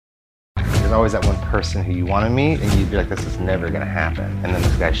There's always that one person who you want to meet, and you'd be like, this is never going to happen. And then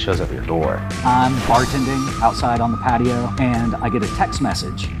this guy shows up at your door. I'm bartending outside on the patio, and I get a text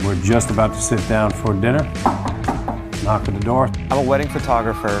message. We're just about to sit down for dinner. Knock at the door. I'm a wedding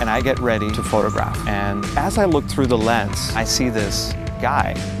photographer, and I get ready to photograph. And as I look through the lens, I see this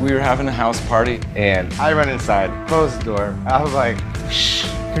guy. We were having a house party, And I run inside, close the door. I was like, shh.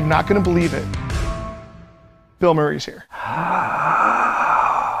 You're not going to believe it. Bill Murray's here.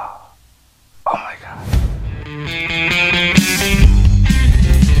 Oh my God.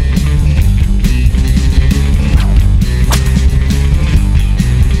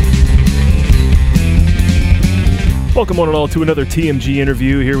 Welcome one and all to another TMG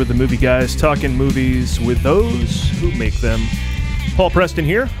interview here with the movie guys, talking movies with those who make them. Paul Preston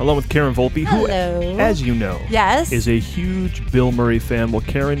here, along with Karen Volpe, who, Hello. as you know, Yes. is a huge Bill Murray fan. Well,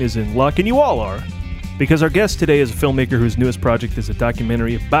 Karen is in luck, and you all are, because our guest today is a filmmaker whose newest project is a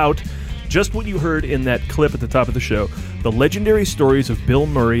documentary about just what you heard in that clip at the top of the show, the legendary stories of Bill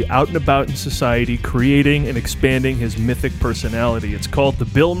Murray out and about in society, creating and expanding his mythic personality. It's called The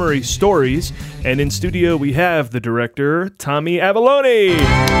Bill Murray Stories, and in studio we have the director, Tommy Avalone.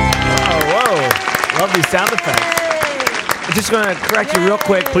 Whoa. Love these sound effects. I'm just going to correct you real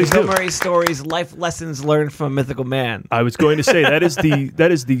quick. Please Bill do. Murray Stories, Life Lessons Learned from a Mythical Man. I was going to say that is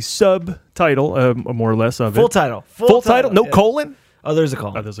the subtitle, more or less, of Full it. title. Full title? No yeah. colon? Oh, there's a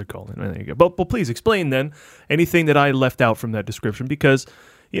colon. Oh, there's a colon. There you go. But please explain then anything that I left out from that description, because,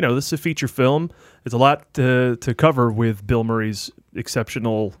 you know, this is a feature film. There's a lot to cover with Bill Murray's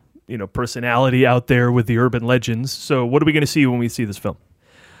exceptional, you know, personality out there with the urban legends. So what are we going to see when we see this film?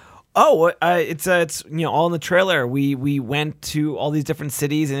 Oh, it's all in the trailer. We went to all these different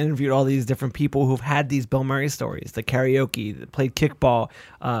cities and interviewed all these different people who've had these Bill Murray stories. The karaoke, that played kickball,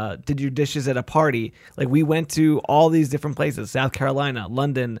 did your dishes at a party. Like, we went to all these different places: South Carolina,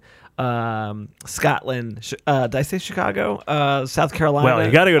 London, Scotland. Did I say Chicago? South Carolina. Well,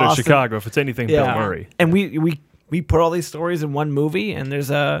 you got to go to Austin. Chicago if it's anything Bill Murray. And we put all these stories in one movie, and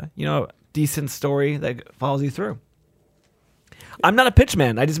there's a decent story that follows you through. I'm not a pitch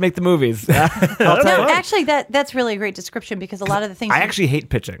man. I just make the movies. No, actually, that's really a great description, because a lot of the things I actually hate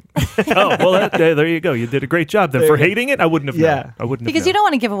pitching. Oh, well, there you go. You did a great job. Then for hating it, I wouldn't have known. I wouldn't have because known. you don't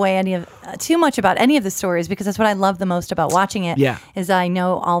want to give away too much about any of the stories, because that's what I love the most about watching it. Yeah. Is I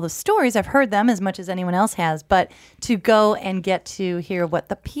know all the stories. I've heard them as much as anyone else has, but to go and get to hear what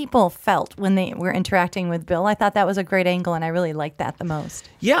the people felt when they were interacting with Bill, I thought that was a great angle, and I really liked that the most.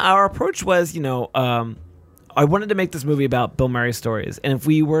 Yeah, our approach was, I wanted to make this movie about Bill Murray stories, and if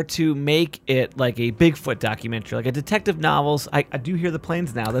we were to make it like a Bigfoot documentary, like a detective novels, I do hear the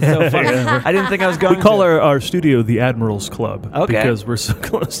planes now. That's so funny. I didn't think I was going We call to. our studio the Admirals Club, Okay. because we're so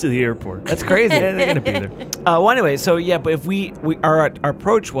close to the airport. That's crazy. Yeah, they're going to be there. Well, anyway, so yeah, but if our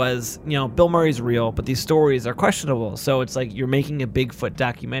approach was, Bill Murray's real, but these stories are questionable. So it's like you're making a Bigfoot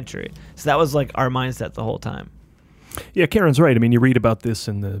documentary. So that was like our mindset the whole time. Yeah, Karen's right. I mean, you read about this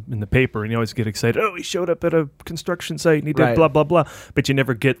in the paper, and you always get excited. Oh, he showed up at a construction site, and he did Right. blah, blah, blah. But you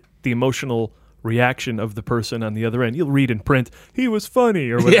never get the emotional reaction of the person on the other end. You'll read in print, he was funny,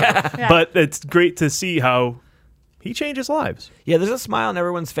 or whatever. Yeah. But it's great to see how he changes lives. Yeah, there's a smile on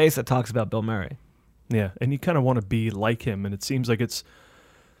everyone's face that talks about Bill Murray. Yeah, and you kind of want to be like him, and it seems like it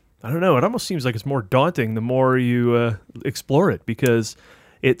almost seems like it's more daunting the more you explore it, because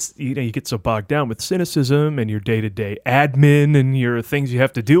it's, you get so bogged down with cynicism and your day-to-day admin and your things you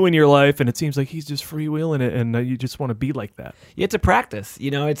have to do in your life, and it seems like he's just freewheeling it, and you just want to be like that. You have to practice.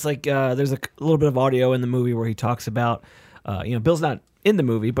 It's like there's a little bit of audio in the movie where he talks about, Bill's not in the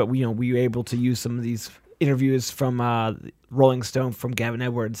movie, but we were able to use some of these interviews from Rolling Stone, from Gavin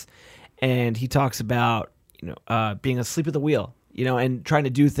Edwards, and he talks about being asleep at the wheel, and trying to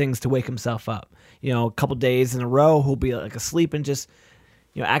do things to wake himself up. A couple days in a row, he'll be like asleep and just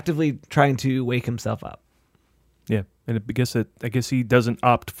actively trying to wake himself up. Yeah, and I guess he doesn't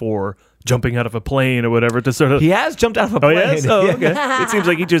opt for jumping out of a plane or whatever to sort of. He has jumped out of a plane. Oh, yes? Oh, okay. It seems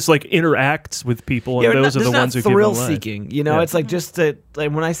like he just like interacts with people, and those are the ones who give him life. Thrill seeking, It's like just to,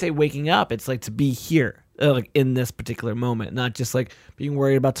 like, when I say waking up, it's like to be here, like in this particular moment, not just like being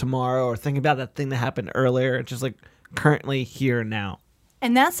worried about tomorrow or thinking about that thing that happened earlier. It's just like currently here now.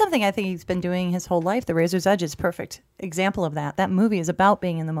 And that's something I think he's been doing his whole life. The Razor's Edge is a perfect example of that. That movie is about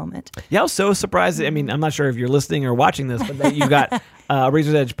being in the moment. Yeah, I was so surprised. I mean, I'm not sure if you're listening or watching this, but that you got a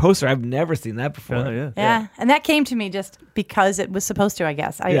Razor's Edge poster. I've never seen that before. Oh, Yeah, and that came to me just because it was supposed to, I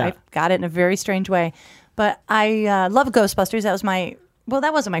guess. I got it in a very strange way. But I love Ghostbusters. That was my Well,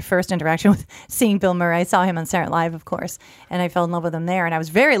 that wasn't my first interaction with seeing Bill Murray. I saw him on Saturday Night Live, of course, and I fell in love with him there. And I was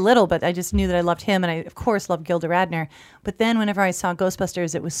very little, but I just knew that I loved him, and I, of course, loved Gilda Radner. But then whenever I saw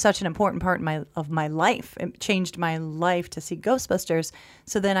Ghostbusters, it was such an important part of my life. It changed my life to see Ghostbusters.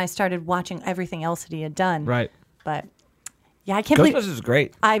 So then I started watching everything else that he had done. Right. But, yeah, I can't Ghostbusters believe... is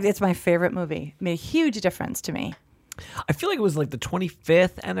great. It's my favorite movie. It made a huge difference to me. I feel like it was like the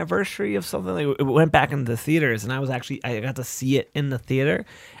 25th anniversary of something. Like it went back into the theaters, and I got to see it in the theater,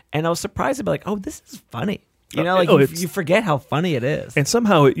 and I was surprised to be like, oh, this is funny. You know, like you forget how funny it is. And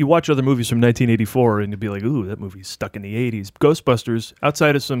somehow you watch other movies from 1984 and you'd be like, ooh, that movie's stuck in the 80s. Ghostbusters,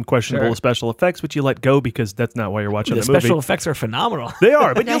 outside of some questionable special effects, which you let go because that's not why you're watching the movie. The special effects are phenomenal. They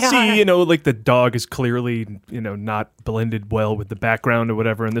are, but you'll see, like the dog is clearly, not blended well with the background or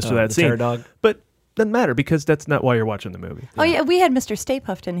whatever in this or that the scene. terror dog. But doesn't matter because that's not why you're watching the movie. Oh, yeah, we had Mr. Stay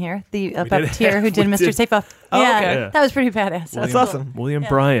Puft in here, the puppeteer who did We Mr. did. Stay Puft. Oh, Yeah, okay. that was pretty badass. That's awesome. William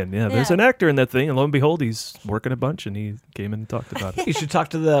Bryan. Yeah, there's Yeah. an actor in that thing, and lo and behold, he's working a bunch, and he came in and talked about it. You should talk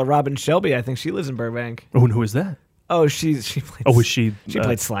to the Robin Shelby. I think she lives in Burbank. Oh, and who is that? Oh, she played. Oh, was she? She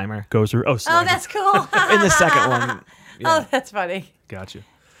played Slimer Gozer. Oh, Oh, Slimer. that's cool. in the second one. Oh, that's funny. Gotcha.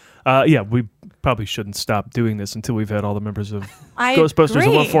 Yeah, we probably shouldn't stop doing this until we've had all the members of I Ghostbusters in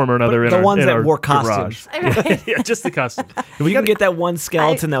one agree. form or another The in ones our, in that our wore garage. costumes. Yeah, just the costume. We can get that one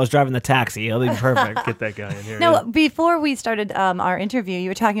skeleton that was driving the taxi. It'll be perfect. Get that guy in here. No, yeah. before we started our interview, you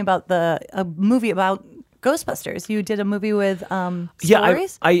were talking about a movie about Ghostbusters. You did a movie with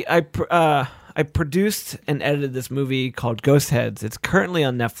stories? I produced and edited this movie called Ghost Heads. It's currently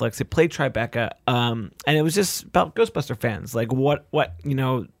on Netflix. It played Tribeca, and it was just about Ghostbuster fans, like what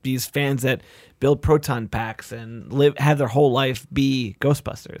these fans that build proton packs and have their whole life be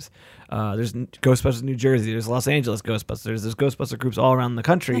Ghostbusters. There's Ghostbusters New Jersey. There's Los Angeles Ghostbusters. There's Ghostbuster groups all around the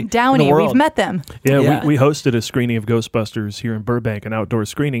country. And Downey, in the world. we've met them. Yeah, Yeah. We hosted a screening of Ghostbusters here in Burbank, an outdoor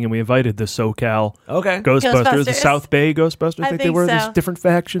screening, and we invited the SoCal Okay. Ghostbusters, the Ghostbusters. South Bay Ghostbusters, I think they think were. so. There's different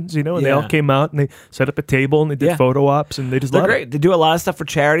factions, and they all Yeah. came out and they set up a table and they did Yeah. photo ops and they just They're loved great. it. They do a lot of stuff for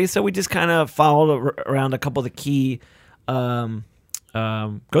charity, so we just kind of followed around a couple of the key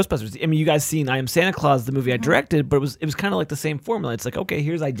Ghostbusters. I mean, you guys seen I Am Santa Claus, the movie I directed, but it was kind of like the same formula. It's like, okay,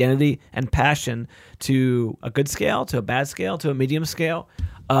 here's identity and passion to a good scale, to a bad scale, to a medium scale.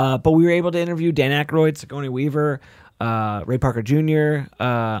 But we were able to interview Dan Aykroyd, Sigourney Weaver, Ray Parker Jr.,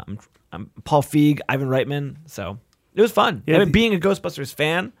 Paul Feig, Ivan Reitman. So it was fun. Yeah, I mean, being a Ghostbusters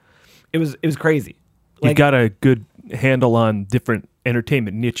fan, it was crazy. You've got a good handle on different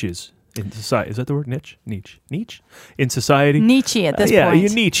entertainment niches in society. Is that the word? Niche? In society? Nietzsche at this Yeah, point.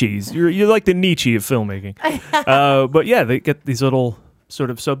 you're Nietzsche's. You're like the Nietzsche of filmmaking. But yeah, they get these little sort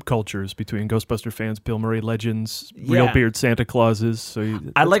of subcultures between Ghostbuster fans, Bill Murray legends, real Yeah. beard Santa Clauses. So I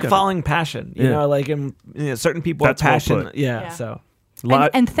that's like kinda- following passion. You Yeah. know, like certain people That's have well passion. put. Yeah, Yeah. so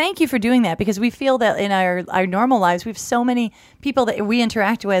And thank you for doing that, because we feel that in our normal lives, we have so many people that we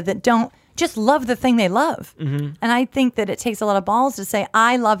interact with that don't just love the thing they love. Mm-hmm. And I think that it takes a lot of balls to say,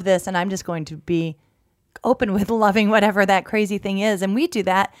 I love this, and I'm just going to be open with loving whatever that crazy thing is. And we do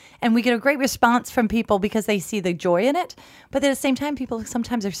that, and we get a great response from people because they see the joy in it. But at the same time, people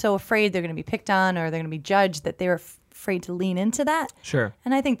sometimes are so afraid they're going to be picked on or they're going to be judged that they're afraid to lean into that. Sure.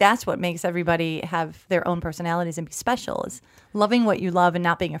 And I think that's what makes everybody have their own personalities and be special, is loving what you love and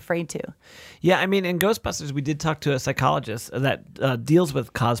not being afraid to. Yeah, I mean, in Ghostbusters, we did talk to a psychologist that deals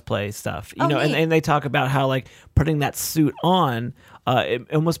with cosplay stuff. You Oh, know, neat. and they talk about how like putting that suit on, it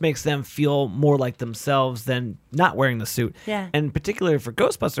almost makes them feel more like themselves than not wearing the suit. Yeah. And particularly for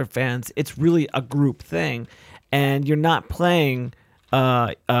Ghostbuster fans, it's really a group thing, and you're not playing.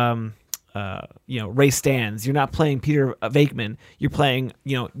 Ray Stantz. You're not playing Peter Venkman. You're playing,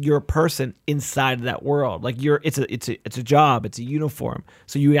 you're a person inside of that world. Like it's a job. It's a uniform.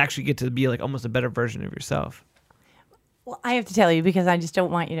 So you actually get to be like almost a better version of yourself. Well, I have to tell you, because I just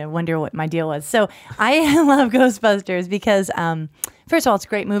don't want you to wonder what my deal was. So I love Ghostbusters because, first of all, it's a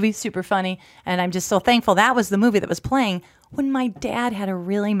great movie, super funny, and I'm just so thankful that was the movie that was playing when my dad had a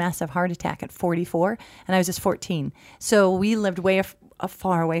really massive heart attack at 44, and I was just 14. So we lived way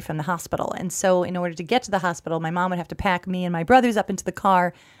far away from the hospital, and so in order to get to the hospital, my mom would have to pack me and my brothers up into the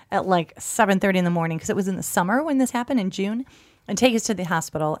car at like 7:30 in the morning, because it was in the summer when this happened in June, and take us to the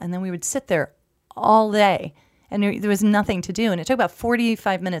hospital, and then we would sit there all day. And there was nothing to do. And it took about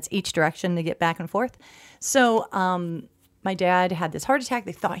 45 minutes each direction to get back and forth. So my dad had this heart attack.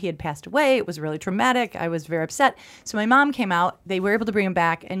 They thought he had passed away. It was really traumatic. I was very upset. So my mom came out. They were able to bring him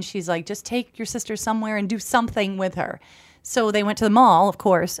back. And she's like, just take your sister somewhere and do something with her. So they went to the mall, of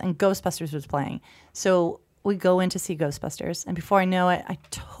course, and Ghostbusters was playing. So we go in to see Ghostbusters. And before I know it, I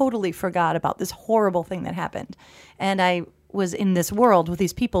totally forgot about this horrible thing that happened. And I was in this world with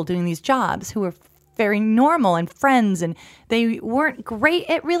these people doing these jobs who were very normal and friends, and they weren't great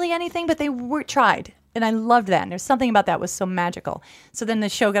at really anything, but they were tried. And I loved that. And there's something about that was so magical. So then the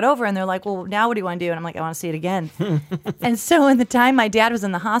show got over and they're like, well, now what do you want to do? And I'm like, I want to see it again. And so in the time my dad was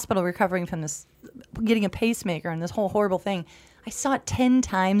in the hospital recovering from this, getting a pacemaker and this whole horrible thing, I saw it 10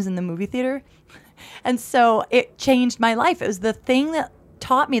 times in the movie theater. And so it changed my life. It was the thing that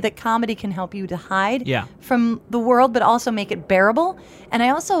taught me that comedy can help you to hide from the world, but also make it bearable. And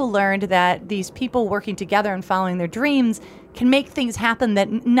I also learned that these people working together and following their dreams can make things happen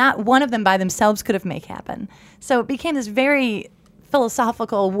that not one of them by themselves could have made happen. So it became this very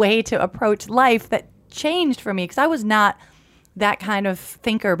philosophical way to approach life that changed for me, because I was not that kind of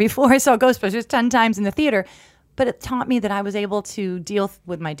thinker before I saw Ghostbusters 10 times in the theater. But it taught me that I was able to deal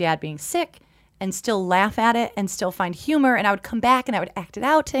with my dad being sick and still laugh at it and still find humor. And I would come back and I would act it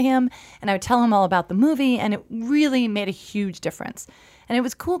out to him and I would tell him all about the movie. And it really made a huge difference. And it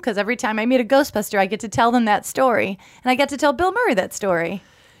was cool because every time I meet a Ghostbuster, I get to tell them that story. And I get to tell Bill Murray that story.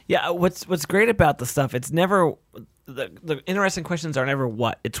 Yeah, what's great about the stuff, it's never, the interesting questions are never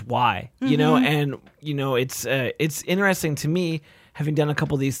what, it's why, you know? And, you know, it's interesting to me, having done a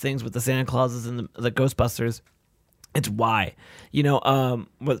couple of these things with the Santa Clauses and the Ghostbusters, it's why. You know,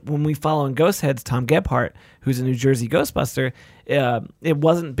 when we follow in Ghost Heads, Tom Gebhardt, who's a New Jersey Ghostbuster, it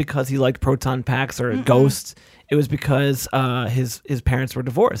wasn't because he liked proton packs or ghosts. It was because his parents were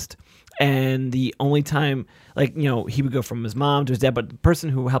divorced. And the only time, like, you know, he would go from his mom to his dad, but the person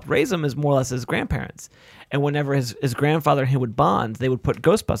who helped raise him is more or less his grandparents. And whenever his grandfather and him would bond, they would put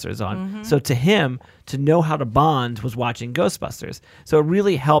Ghostbusters on. So to him, to know how to bond was watching Ghostbusters. So it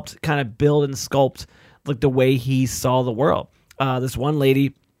really helped kind of build and sculpt like the way he saw the world. This one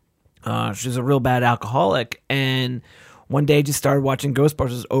lady, she's a real bad alcoholic, and one day just started watching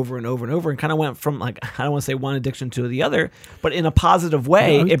Ghostbusters over and over and over, and kind of went from, like, I don't want to say one addiction to the other, but in a positive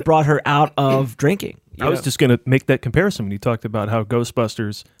way, it brought her out of drinking. I was just going to make that comparison when you talked about how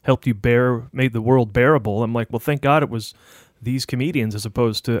Ghostbusters helped you made the world bearable. I'm like, well, thank God it was these comedians as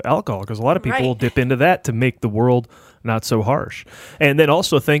opposed to alcohol, because a lot of people will dip into that to make the world not so harsh. And then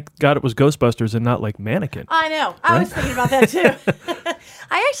also thank God it was Ghostbusters and not like Mannequin. I know. I was thinking about that too.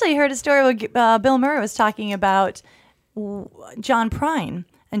 I actually heard a story where Bill Murray was talking about John Prine.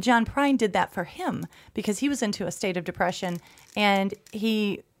 And John Prine did that for him because he was into a state of depression. And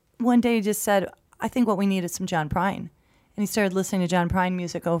he one day just said, I think what we need is some John Prine. And he started listening to John Prine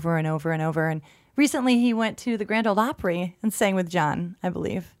music over and over and over. And recently he went to the Grand Ole Opry and sang with John, I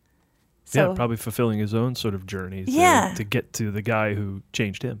believe. So, yeah, probably fulfilling his own sort of journey to get to the guy who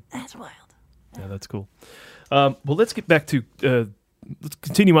changed him. That's wild. Yeah, that's cool. Well, let's get back to... let's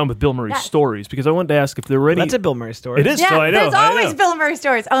continue on with Bill Murray's stories, because I wanted to ask if there were any... That's a Bill Murray story. It is, Yeah, so I know. there's always Bill Murray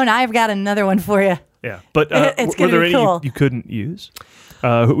stories. Oh, and I've got another one for you. Yeah, but It's were gonna there be any cool. you couldn't use?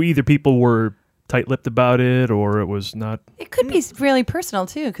 Who either people were tight-lipped about it, or it was not... It could be really personal,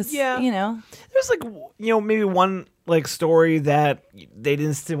 too, because, Yeah. you know... There's like, you know, maybe one like story that they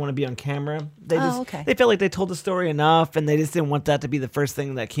just didn't want to be on camera. They they felt like they told the story enough, and they just didn't want that to be the first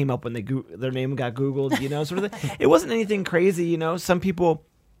thing that came up when their name got Googled, you know, sort of thing. It wasn't anything crazy, you know. Some people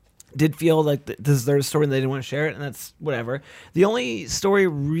did feel like this is their story and they didn't want to share it, and that's whatever. The only story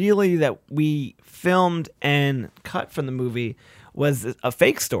really that we filmed and cut from the movie was a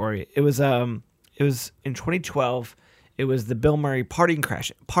fake story. It was in 2012. It was the Bill Murray party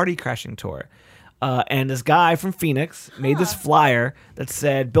crashing tour. And this guy from Phoenix made this flyer that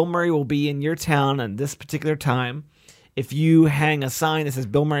said, Bill Murray will be in your town at this particular time. If you hang a sign that says,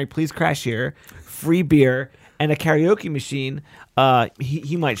 Bill Murray, please crash here, free beer, and a karaoke machine,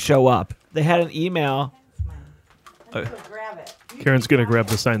 he might show up. They had an email. Karen's going to grab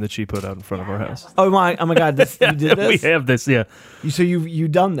the sign that she put out in front of our house. Oh my God, you did this? We have this, yeah. So you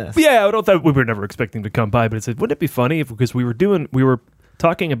done this? Yeah, I don't think we were never expecting to come by, but it said, wouldn't it be funny because we were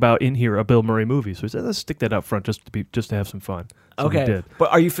talking about in here a Bill Murray movie, so we said let's stick that out front just to have some fun. So we did.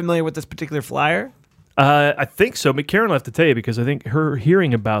 But are you familiar with this particular flyer? I think so. But Karen will have to tell you, because I think her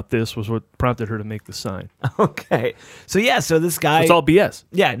hearing about this was what prompted her to make the sign. Okay, so this guy, So it's all BS.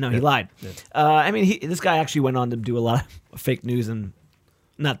 Yeah, no, he lied. Yeah. I mean, this guy actually went on to do a lot of fake news and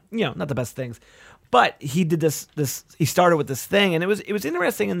not the best things. But he did this. He started with this thing, and it was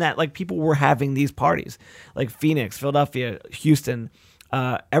interesting in that like people were having these parties, like Phoenix, Philadelphia, Houston.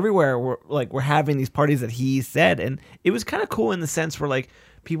 Everywhere we're having these parties that he said, and it was kind of cool in the sense where like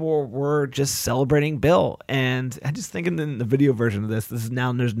people were just celebrating Bill. And I just thinking in the video version of this is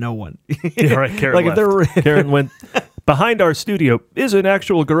now there's no one. Yeah, right. Karen like left. Karen went behind our studio is an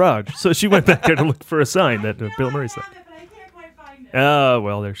actual garage, so she went back there to look for a sign that Bill Murray said. But I can't quite find it. Oh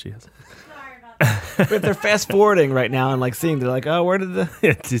well, there she is. Sorry about But if they're fast forwarding right now and like seeing, they're like, oh, where did the?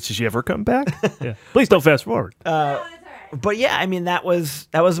 Did she ever come back? Yeah. Please don't fast forward. But yeah, I mean that was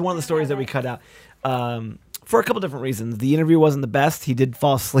one of the stories that we cut out for a couple different reasons. The interview wasn't the best. He did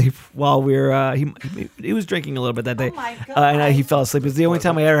fall asleep while we were. He was drinking a little bit that day, and he fell asleep. It was the only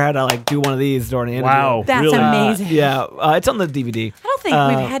time I ever had to like do one of these during the interview. Wow, That's really? amazing. Yeah, it's on the DVD. I don't think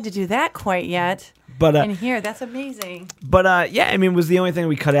we've had to do that quite yet. But in here, that's amazing. But yeah, I mean, it was the only thing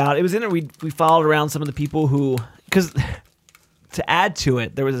we cut out. It was in it. We followed around some of the people who, because to add to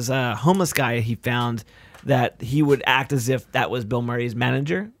it, there was this homeless guy he found that he would act as if that was Bill Murray's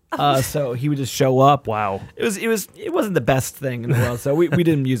manager. So he would just show up. Wow. It wasn't the best thing in the world, so we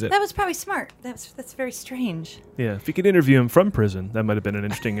didn't use it. That was probably smart. That's very strange. Yeah, if you could interview him from prison, that might have been an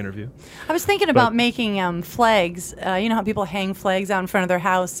interesting interview. I was thinking about making flags. You know how people hang flags out in front of their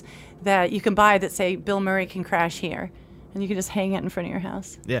house that you can buy that say Bill Murray can crash here, and you can just hang it in front of your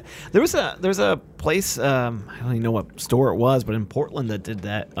house. Yeah, there was a place. I don't even know what store it was, but in Portland that did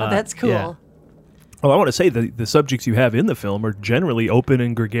that. Oh, that's cool. Yeah. Well, I want to say the subjects you have in the film are generally open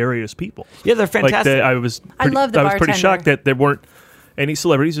and gregarious people. Yeah, they're fantastic. I was I love the was pretty bartender. shocked that there weren't any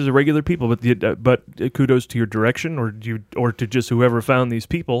celebrities. These are regular people, but kudos to your direction, or to just whoever found these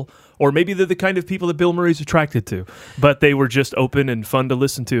people, or maybe they're the kind of people that Bill Murray's attracted to. But they were just open and fun to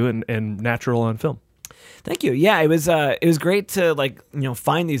listen to and natural on film. Thank you. Yeah, it was great to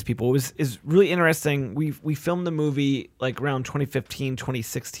find these people. It was really interesting. We filmed the movie like around 2015,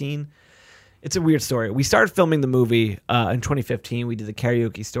 2016. It's a weird story. We started filming the movie in 2015. We did the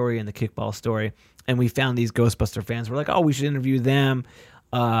karaoke story and the kickball story, and we found these Ghostbuster fans. We're like, oh, we should interview them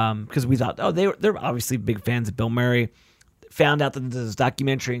because we thought, oh, they're obviously big fans of Bill Murray. Found out that there's this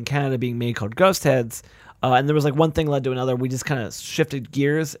documentary in Canada being made called Ghost Heads, and there was like one thing led to another. We just kind of shifted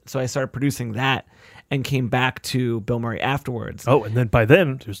gears, so I started producing that and came back to Bill Murray afterwards. Oh, and then by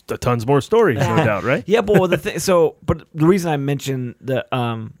then there's tons more stories, no doubt, right? Yeah, but but the reason I mentioned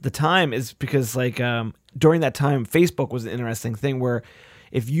the time is because during that time, Facebook was an interesting thing where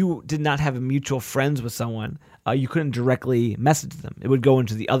if you did not have a mutual friends with someone, you couldn't directly message them. It would go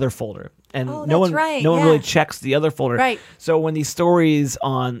into the other folder, and no one really checks the other folder. Right. So when these stories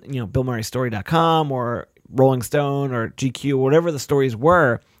on BillMurrayStory.com or Rolling Stone or GQ, whatever the stories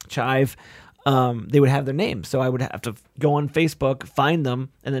were, Chive. They would have their names. So I would have to go on Facebook, find them,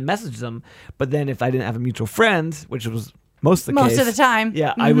 and then message them. But then if I didn't have a mutual friend, which was most of the case. Most of the time.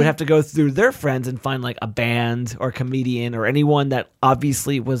 Yeah, I would have to go through their friends and find like a band or a comedian or anyone that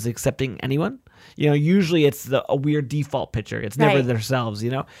obviously was accepting anyone. Usually it's a weird default picture. It's never themselves,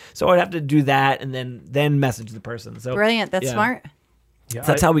 So I'd have to do that and then message the person. So brilliant. That's smart. Yeah, so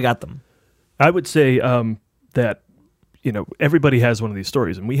that's how we got them. I would say that everybody has one of these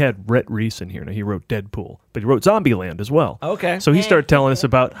stories, and we had Rhett Reese in here. Now, he wrote Deadpool, but he wrote Zombieland as well. Okay. So he started telling us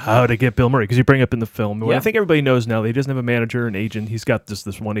about how to get Bill Murray, because you bring up in the film. Yeah. I think everybody knows now that he doesn't have a manager, an agent. He's got this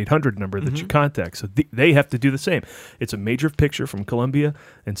 1-800 number that you contact. So they have to do the same. It's a major picture from Columbia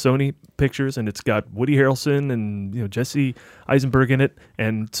and Sony Pictures, and it's got Woody Harrelson and Jesse Eisenberg in it.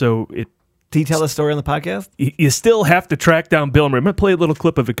 And so Did he tell the story on the podcast? You still have to track down Bill Murray. I'm going to play a little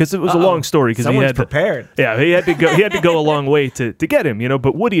clip of it because it was a long story. Someone's prepared. Yeah, he had to go. He had to go a long way to get him.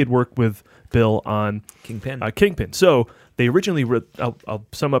 But Woody had worked with Bill on Kingpin. So they originally wrote. I'll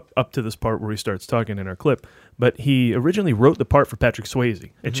sum up to this part where he starts talking in our clip. But he originally wrote the part for Patrick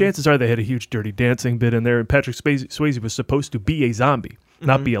Swayze, and chances are they had a huge Dirty Dancing bit in there. And Patrick Swayze was supposed to be a zombie,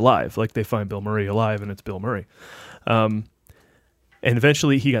 not be alive. Like they find Bill Murray alive, and it's Bill Murray. And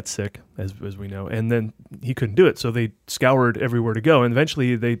eventually he got sick, as we know, and then he couldn't do it. So they scoured everywhere to go. And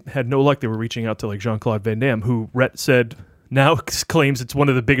eventually they had no luck. They were reaching out to like Jean-Claude Van Damme, who Rhett said now claims it's one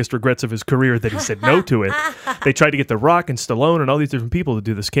of the biggest regrets of his career that he said no to it. They tried to get The Rock and Stallone and all these different people to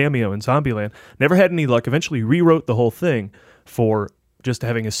do this cameo in Zombieland. Never had any luck. Eventually rewrote the whole thing for just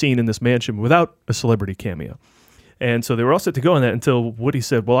having a scene in this mansion without a celebrity cameo. And so they were all set to go on that until Woody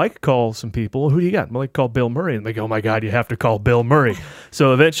said, well, I could call some people. Who do you got? Well, I could call Bill Murray. And they go, oh, my God, you have to call Bill Murray.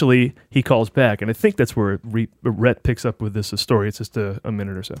 So eventually he calls back. And I think that's where Rhett picks up with this story. It's just a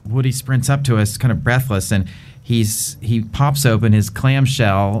minute or so. Woody sprints up to us kind of breathless, and he pops open his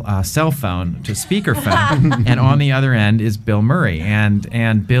clamshell cell phone to speakerphone, and on the other end is Bill Murray.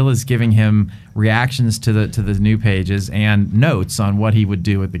 And Bill is giving him reactions to the new pages and notes on what he would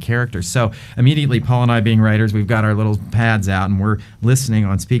do with the characters. So immediately, Paul and I, being writers, we've got our little pads out and we're listening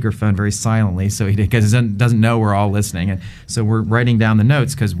on speakerphone very silently, so because he doesn't know we're all listening, and so we're writing down the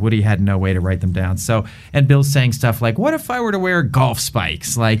notes because Woody had no way to write them down. So, and Bill's saying stuff like, "What if I were to wear golf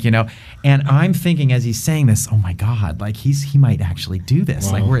spikes?" And I'm thinking as he's saying this, oh my God, like he might actually do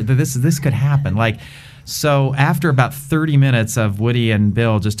this. Wow. Like this could happen. Like So after about 30 minutes of Woody and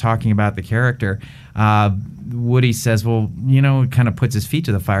Bill just talking about the character, Woody says, well, kind of puts his feet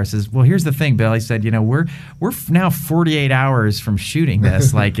to the fire, says, well, here's the thing, Bill. He said, we're now 48 hours from shooting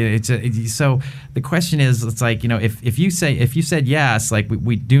this. Like, so the question is, it's like, if you said yes, like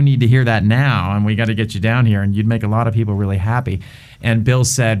we do need to hear that now, and we got to get you down here, and you'd make a lot of people really happy. And Bill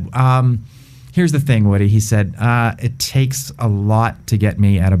said, here's the thing, Woody. He said, it takes a lot to get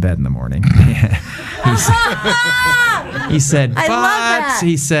me out of bed in the morning. he said, I love that.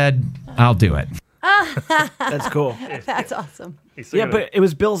 He said, I'll do it. That's cool. That's awesome. Yeah, but it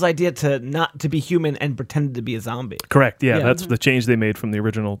was Bill's idea to be human and pretend to be a zombie. Correct. Yeah, Yeah. that's the change they made from the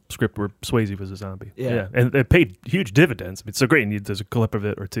original script where Swayze was a zombie. Yeah. And it paid huge dividends. It's so great. And there's a clip of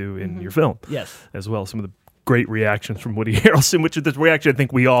it or two in your film. Yes. As well. Some of the great reactions from Woody Harrelson, which is the reaction I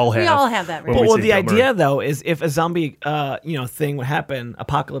think we all have. We all have that when reaction. we Well, see the Bill Murray. idea though is if a zombie, thing would happen,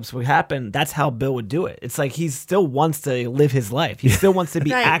 apocalypse would happen. That's how Bill would do it. It's like he still wants to live his life. He still wants to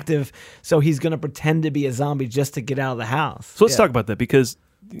be Right. active. So he's going to pretend to be a zombie just to get out of the house. So let's talk about that, because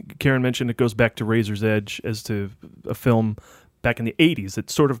Karen mentioned it goes back to Razor's Edge as to a film back in the 80s that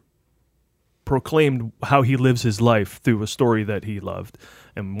sort of proclaimed how he lives his life through a story that he loved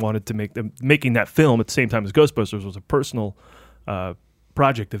and wanted to make them. Making that film at the same time as Ghostbusters was a personal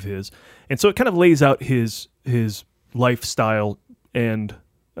project of his. And so it kind of lays out his lifestyle and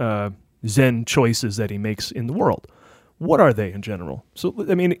Zen choices that he makes in the world. What are they in general? So,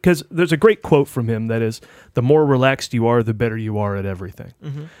 I mean, because there's a great quote from him that is, the more relaxed you are, the better you are at everything.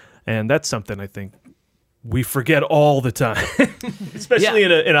 Mm-hmm. And that's something I think we forget all the time, especially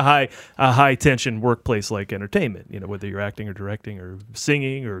in a high tension workplace like entertainment, whether you're acting or directing or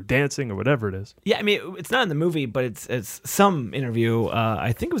singing or dancing or whatever it is. Yeah, I mean, it's not in the movie, but it's some interview.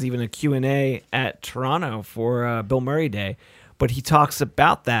 I think it was even a Q&A at Toronto for Bill Murray Day. But he talks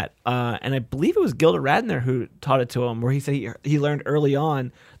about that, and I believe it was Gilda Radner who taught it to him, where he said he learned early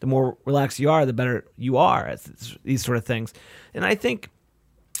on, the more relaxed you are, the better you are at these sort of things. And I think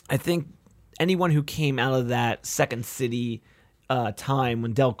anyone who came out of that Second City time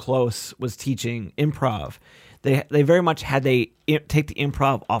when Del Close was teaching improv, they very much had take the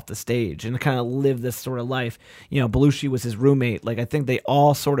improv off the stage and kind of live this sort of life. Belushi was his roommate. Like, I think they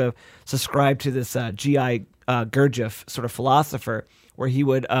all sort of subscribed to this G.I. Gurdjieff sort of philosopher, where he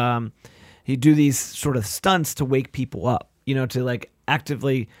would he'd do these sort of stunts to wake people up, to like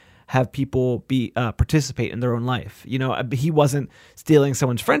actively have people be participate in their own life. He wasn't stealing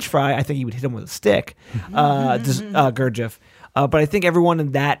someone's French fry. I think he would hit him with a stick, Gurdjieff. But I think everyone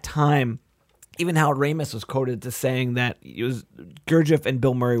in that time, even Howard Ramis was quoted to saying that it was Gurdjieff and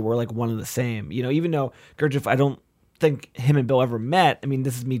Bill Murray were like one and the same. Even though Gurdjieff, I don't think him and Bill ever met. I mean,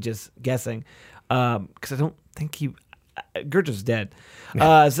 this is me just guessing, because I don't think Gurdjieff's dead.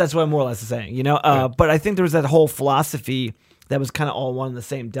 So that's what I'm more or less saying, But I think there was that whole philosophy that was kind of all one and the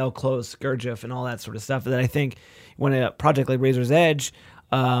same, Del Close, Gurdjieff, and all that sort of stuff, that I think when a project like Razor's Edge,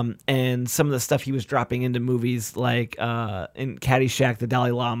 and some of the stuff he was dropping into movies like in Caddyshack, the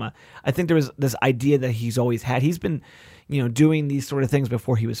Dalai Lama, I think there was this idea that he's always had. He's been, doing these sort of things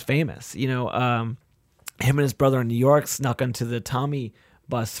before he was famous. Him and his brother in New York snuck onto the Tommy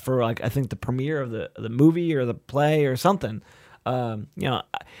bus for I think the premiere of the movie or the play or something. I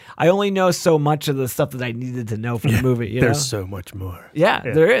only know so much of the stuff that I needed to know from the movie. There's so much more. Yeah,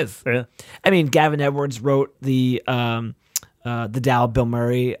 there is. Yeah. I mean, Gavin Edwards wrote the Tao of Bill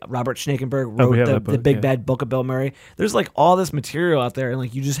Murray. Robert Schnakenberg wrote the Big Bad Book of Bill Murray. There's like all this material out there, and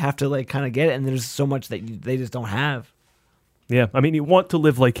like you just have to like kind of get it. And there's so much that they just don't have. Yeah, I mean, you want to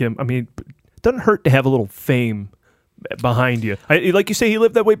live like him. I mean, it doesn't hurt to have a little fame behind you. Like you say, he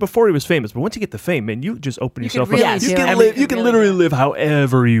lived that way before he was famous. But once you get the fame, man, you just open yourself really up. do. You can literally live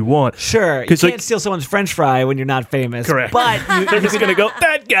however you want. Sure, you can't steal someone's French fry when you're not famous. Correct. But they're just gonna go,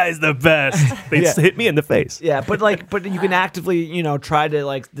 that guy's the best. They just hit me in the face. Yeah, but you can actively, try to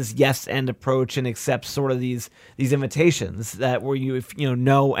like this yes and approach and accept sort of these invitations that where you, if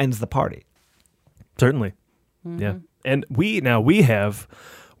no ends the party. Certainly. Yeah. And we have.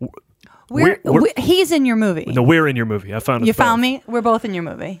 He's in your movie. No, we're in your movie. I found You found me? We're both in your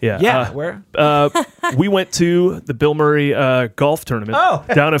movie. Yeah. Where? We went to the Bill Murray golf tournament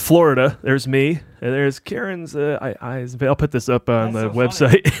down in Florida. There's me. And there's Karen's eyes. I'll put this up on the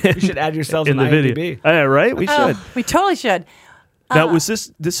website. You should add yourselves in the IMDb. video. Yeah, right? We should. We totally should. Now,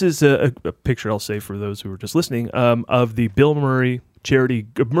 this is a picture, I'll say for those who are just listening, of the Bill Murray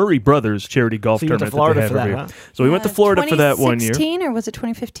Murray Brothers charity golf So you went to tournament. Florida for that, huh? So we went to Florida for that 1 year. 2016 or was it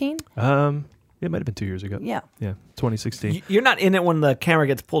 2015? It might have been 2 years ago. Yeah. Yeah, 2016. You're not in it when the camera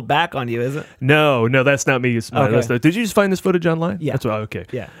gets pulled back on you, is it? No, that's not me. Okay. Did you just find this footage online? Yeah. That's okay.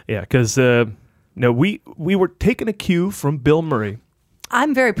 Yeah. Yeah, because Now, we were taking a cue from Bill Murray.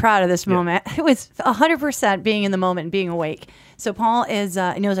 I'm very proud of this moment. It was 100% being in the moment and being awake. So Paul knows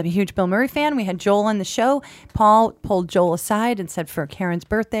I'm a huge Bill Murray fan. We had Joel on the show. Paul pulled Joel aside and said for Karen's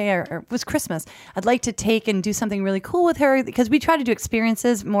birthday, or it was Christmas, I'd like to take and do something really cool with her, because we try to do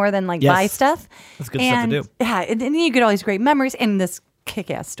experiences more than like buy stuff. That's good stuff to do. Yeah, and then you get all these great memories and this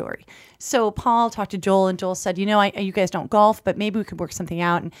kick-ass story. So Paul talked to Joel, and Joel said, you guys don't golf, but maybe we could work something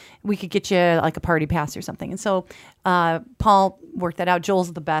out and we could get you like a party pass or something. And so Paul worked that out.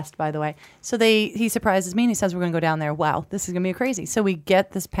 Joel's the best, by the way. So he surprises me and he says, we're going to go down there. Wow, this is going to be crazy. So we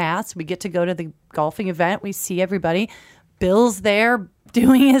get this pass. We get to go to the golfing event. We see everybody. Bill's there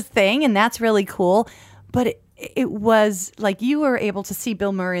doing his thing, and that's really cool. But it was like you were able to see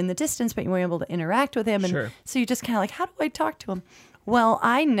Bill Murray in the distance, but you weren't able to interact with him. And so you just kind of like, how do I talk to him? Well,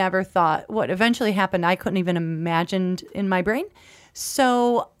 I never thought what eventually happened. I couldn't even imagine in my brain.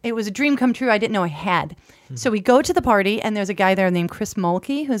 So it was a dream come true I didn't know I had. So we go to the party, and there's a guy there named Chris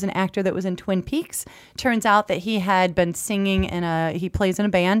Mulkey, who's an actor that was in Twin Peaks. Turns out that he had been singing he plays in a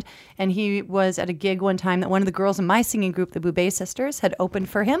band, and he was at a gig one time that one of the girls in my singing group, the Boubet Sisters, had opened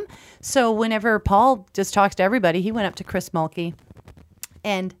for him. So whenever Paul just talks to everybody, he went up to Chris Mulkey,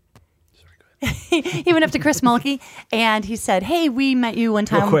 and he went up to Chris Mulkey, and he said, "Hey, we met you one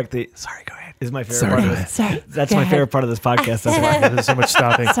time." Real quick, sorry, go ahead. Is my favorite part of this. Sorry, That's my favorite part of this podcast. That's why There's so much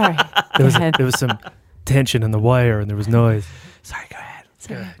stopping. Sorry. There was some tension in the wire, and there was noise. Sorry, go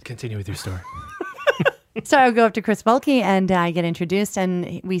ahead. Continue with your story. So I go up to Chris Mulkey, and I get introduced,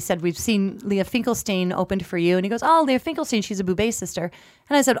 and we said, we've seen Leah Finkelstein opened for you. And he goes, oh, Leah Finkelstein, she's a Boubet sister.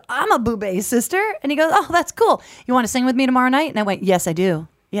 And I said, I'm a Boubet sister. And he goes, oh, that's cool. You want to sing with me tomorrow night? And I went, yes, I do.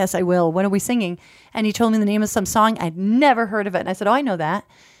 Yes, I will. What are we singing? And he told me the name of some song. I'd never heard of it. And I said, oh, I know that.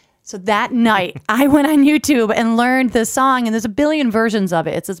 So that night, I went on YouTube and learned this song, and there's a billion versions of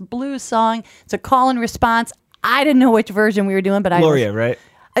it. It's this blues song. It's a call and response. I didn't know which version we were doing, but Gloria, right?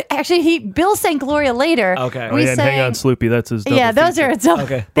 Actually, Bill sang Gloria later. Okay. Oh, yeah, and Hang On Sloopy, that's his double Yeah, those feature. are so.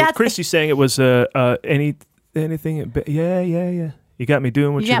 Okay. Well, Christy sang it was anything. Yeah. You got me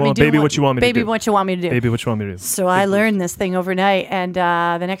doing what you want, baby. What you want me to do? Baby, what you want me to do? Baby, what you want me to do? So I learned this thing overnight, and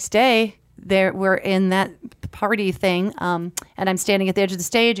the next day, we're in that party thing, and I'm standing at the edge of the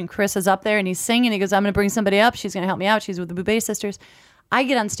stage, and Chris is up there, and he's singing. He goes, "I'm going to bring somebody up. She's going to help me out. She's with the Boubet Sisters." I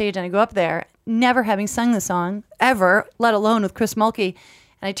get on stage and I go up there, never having sung the song ever, let alone with Chris Mulkey.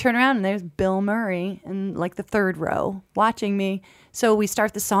 And I turn around and there's Bill Murray in like the third row watching me. So we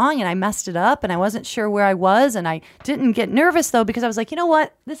start the song and I messed it up and I wasn't sure where I was. And I didn't get nervous though, because I was like, you know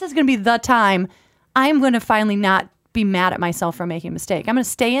what? This is going to be the time I'm going to finally not be mad at myself for making a mistake. I'm going to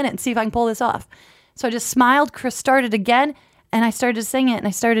stay in it and see if I can pull this off. So I just smiled. Chris started again and I started to sing it and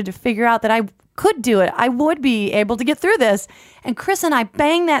I started to figure out that I could do it. I would be able to get through this. And Chris and I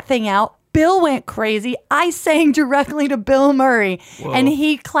banged that thing out. Bill went crazy. I sang directly to Bill Murray. Whoa. And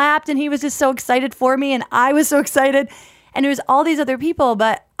he clapped and he was just so excited for me and I was so excited. And there was all these other people,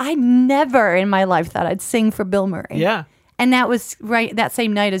 but I never in my life thought I'd sing for Bill Murray. Yeah. And that was right that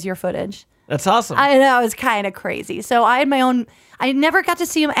same night as your footage. That's awesome. I know, it was kind of crazy. So I had my own, I never got to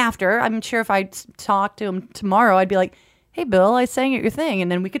see him after. I'm sure if I talked to him tomorrow, I'd be like, hey, Bill, I sang at your thing.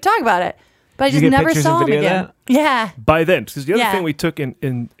 And then we could talk about it. But I just never saw him again. Yeah. By then, because the other thing we took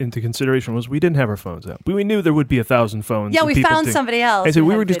into consideration was we didn't have our phones out. We knew there would be 1,000 phones. Yeah, we found somebody else. And so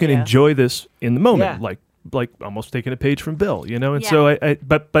we were just going to enjoy this in the moment, like almost taking a page from Bill, you know? And so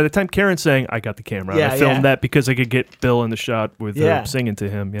but by the time Karen's saying, I got the camera, I filmed that because I could get Bill in the shot with her singing to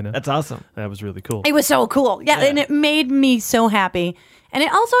him, you know? That's awesome. That was really cool. It was so cool. Yeah, and it made me so happy. And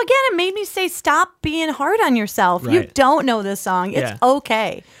it also, again, it made me say, stop being hard on yourself. Right. You don't know this song. It's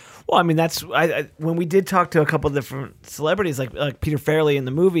okay. Well, I mean, that's when we did talk to a couple of different celebrities, like Peter Farrelly in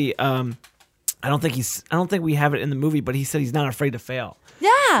the movie. I don't think we have it in the movie, but he said he's not afraid to fail.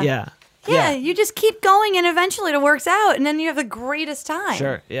 Yeah. Yeah. You just keep going, and eventually it works out, and then you have the greatest time.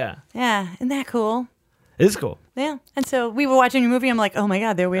 Sure. Yeah. Yeah. Isn't that cool? It is cool. Yeah. And so we were watching your movie. I'm like, oh my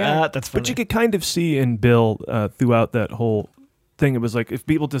God, there we are. That's funny. But you could kind of see in Bill throughout that whole thing, it was like if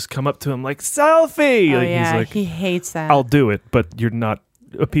people just come up to him like, selfie. Oh, like, yeah. he's like, he hates that. I'll do it, but you're not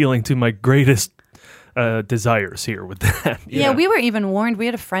appealing to my greatest desires here with that. Yeah, we were even warned. We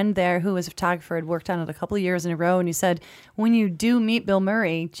had a friend there who was a photographer, had worked on it a couple of years in a row, and he said, when you do meet Bill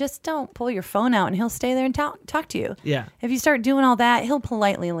Murray, just don't pull your phone out and he'll stay there and talk to you. Yeah. If you start doing all that, he'll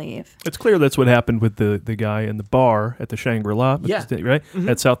politely leave. It's clear that's what happened with the guy in the bar at the Shangri-La, right? Mm-hmm.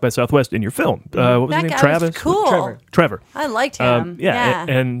 At South by Southwest in your film. What was his name? Travis? Cool. Trevor. I liked him.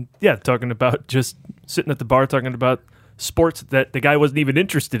 And talking about just sitting at the bar talking about sports that the guy wasn't even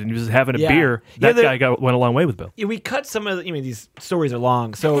interested in. He was just having a Yeah. beer. Yeah, That guy went a long way with Bill. Yeah, we cut some of the, these stories are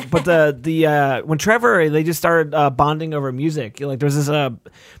long. So, but the when Trevor, they just started bonding over music. Like there's this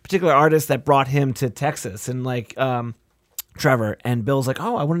particular artist that brought him to Texas, and like Trevor and Bill's like,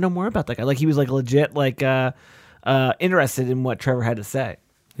 oh, I want to know more about that guy. Like he was like legit like interested in what Trevor had to say.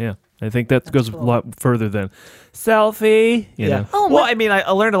 Yeah. I think that goes a lot further than selfie. You know. Oh, well, I mean, I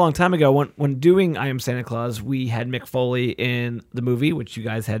learned a long time ago when doing I Am Santa Claus, we had Mick Foley in the movie, which you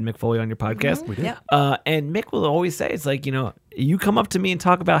guys had Mick Foley on your podcast. We did. Yep. And Mick will always say, it's like, you come up to me and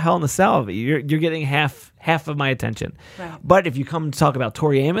talk about Hell in the Cell, you're getting half of my attention. Right. But if you come to talk about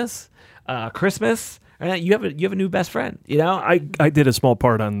Tori Amos, Christmas, you have a new best friend. I did a small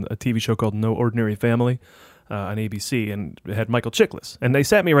part on a TV show called No Ordinary Family. On ABC, and it had Michael Chiklis, and they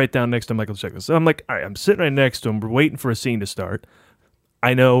sat me right down next to Michael Chiklis. So I'm like, all right, I'm sitting right next to him. We're waiting for a scene to start.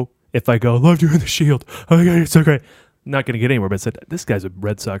 I know if I go, loved you in the Shield. Oh my God, you're so great. Not going to get anywhere. But I said, this guy's a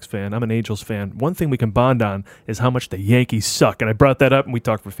Red Sox fan. I'm an Angels fan. One thing we can bond on is how much the Yankees suck. And I brought that up, and we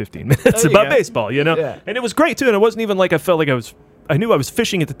talked for 15 minutes about baseball. Yeah. And it was great too. And it wasn't even like I felt like I knew I was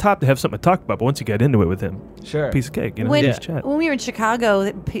fishing at the top to have something to talk about, but once you get into it with him, sure, piece of cake. When, just chat. when we were in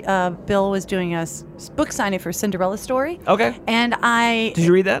Chicago, Bill was doing a book signing for Cinderella Story. Okay. And Did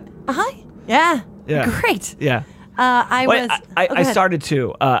you read that? Yeah. Yeah. Great. Yeah. I started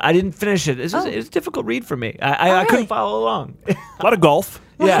to. I didn't finish it. It was a difficult read for me. I couldn't follow along. A lot of golf.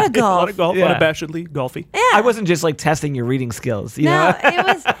 A lot of golf. A lot of golf. Yeah. Unabashedly golfy. Yeah. I wasn't just like testing your reading skills. You No, know?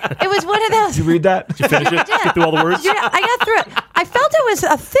 it was one of those. Did you read that? Did you finish it? Get through all the words? Yeah, I got through it. I felt it was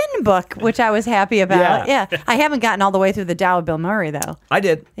a thin book, which I was happy about. Yeah. Yeah. I haven't gotten all the way through the Tao of Bill Murray, though. I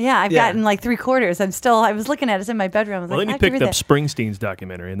did. Yeah, I've gotten like 3/4. I was looking at it in my bedroom. I was Well, like, then you I have to picked read up that. Springsteen's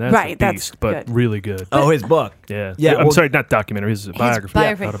documentary, and that's Right, a that's beast, but good. really good. Oh, his book. Yeah. Yeah, I'm well- sorry, not documentary. His biography.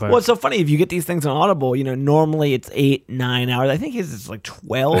 biography. Autobiography. Well, it's so funny if you get these things on Audible. Normally it's 8-9 hours. I think his is like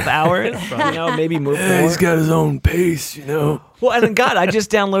 12 hours. Maybe more. He's got his own pace, Well, and then God, I just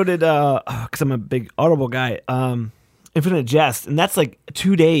downloaded because I'm a big Audible guy. Infinite Jest, and that's like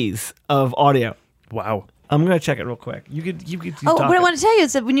 2 days of audio. Wow. I'm gonna check it real quick. You could. Oh, what I want to tell you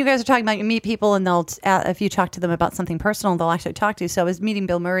is that when you guys are talking about, you meet people and they'll, if you talk to them about something personal, they'll actually talk to you. So I was meeting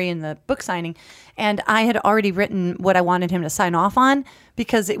Bill Murray in the book signing, and I had already written what I wanted him to sign off on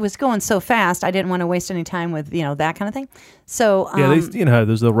because it was going so fast. I didn't want to waste any time with that kind of thing. So Yeah,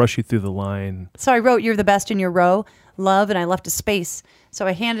 they'll rush you through the line. So I wrote, "You're the best in your row, love," and I left a space. So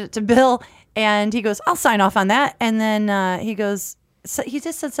I handed it to Bill, and he goes, "I'll sign off on that." And then he goes, he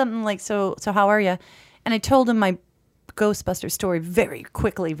just said something like, "So how are you?" And I told him my Ghostbuster story very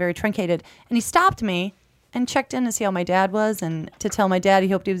quickly, very truncated. And he stopped me and checked in to see how my dad was and to tell my dad he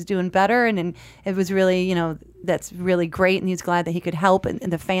hoped he was doing better. And it was really, that's really great. And he's glad that he could help and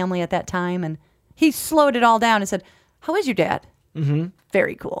the family at that time. And he slowed it all down and said, "How is your dad?" Mm-hmm.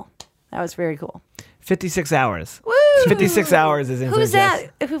 Very cool. That was very cool. 56 hours. Woo! 56 hours is Infinite Who's Jest.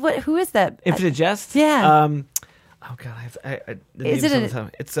 that? Who is that? Infinite Jest? Yeah. Oh God, the Is name's it on a- the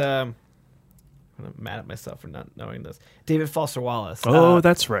top. It's I'm mad at myself for not knowing this. David Foster Wallace. Oh,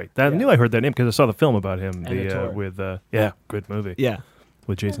 that's right. I knew I heard that name because I saw the film about him. And The Tour. With good movie. Yeah.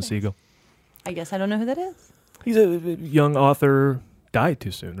 With Jason Segel. I guess I don't know who that is. He's a young author. Died too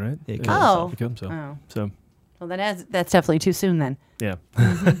soon, right? Yeah, He killed himself. Oh. So Well, then that's definitely too soon then. yeah,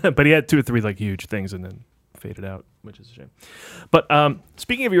 but he had 2 or 3 like huge things and then faded out, which is a shame. But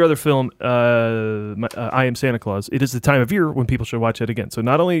speaking of your other film, I Am Santa Claus, it is the time of year when people should watch it again. So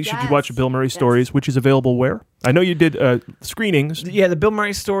not only should you watch Bill Murray Stories, which is available where? I know you did screenings. Yeah, the Bill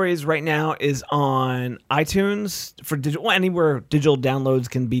Murray Stories right now is on iTunes for digital, anywhere digital downloads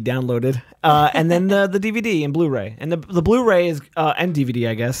can be downloaded, and then the DVD and Blu-ray, and the Blu-ray is and DVD,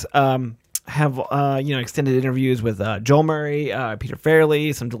 I guess, have extended interviews with Joel Murray, Peter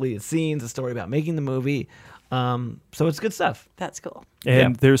Farrelly, some deleted scenes, a story about making the movie. So it's good stuff. That's cool.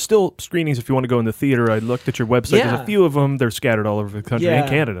 And there's still screenings if you want to go in the theater. I looked at your website. There's Yeah. a few of them. They're scattered all over the country and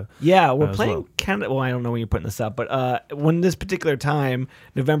Canada. Yeah, we're as playing well. Canada. Well, I don't know when you're putting this up, but when this particular time,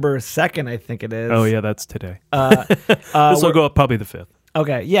 November 2nd, I think it is. Oh, yeah, that's today. This will we're- go up probably the 5th.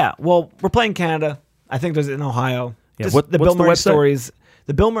 Okay, yeah. Well, we're playing Canada. I think there's in Ohio. Yeah, Just what's the Bill the Murray website? Stories.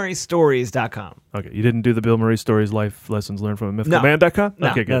 The BillMurrayStories.com. Okay, you didn't do the Bill Murray Stories Life Lessons Learned from a No. MythicalMan.com? No,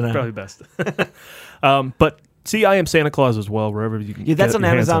 Okay, good. no. Probably best. But see, I Am Santa Claus as well, wherever you can Yeah, that's get on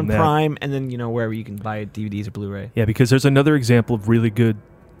your hands Amazon that. Prime, and then wherever you can buy DVDs or Blu-ray. Yeah, because there's another example of really good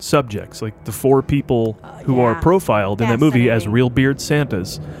subjects. Like the 4 people who are yeah. profiled in that movie as Fascinating. real beard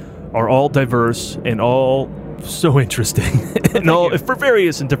Santas are all diverse and all so interesting and all for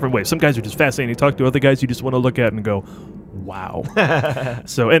various and different ways. Some guys are just fascinating to talk to. Other guys you just want to look at and go, wow.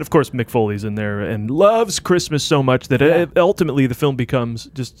 So, and of course Mick Foley's in there and loves Christmas so much that ultimately the film becomes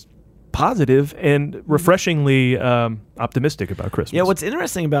just positive and refreshingly optimistic about Christmas. Yeah, what's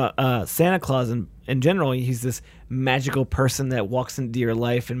interesting about Santa Claus in general, he's this magical person that walks into your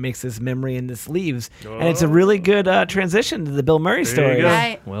life and makes this memory and this leaves. And it's a really good transition to the Bill Murray story. You go.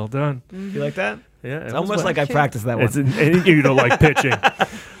 Right. Well done. You like that? Yeah, It's almost like I practiced that one. and you don't like pitching.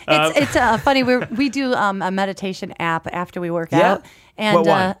 It's funny. We do a meditation app after we work Yeah? out, and What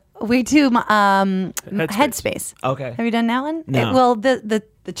one? we do Headspace. Okay. Have you done that one? No. Well,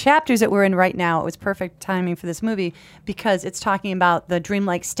 the chapters that we're in right now, it was perfect timing for this movie because it's talking about the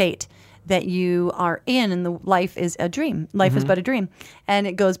dreamlike state that you are in, and the life is a dream. Life is but a dream, and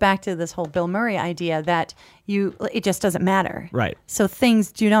it goes back to this whole Bill Murray idea that it just doesn't matter. Right. So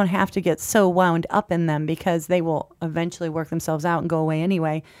things you don't have to get so wound up in them because they will eventually work themselves out and go away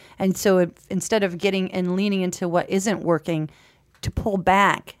anyway. And so instead of getting and leaning into what isn't working, to pull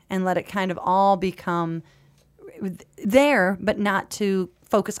back and let it kind of all become there, but not to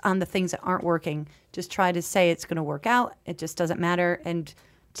focus on the things that aren't working. Just try to say it's going to work out. It just doesn't matter. And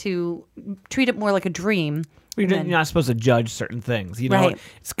to treat it more like a dream. You're not supposed to judge certain things. You know, Right.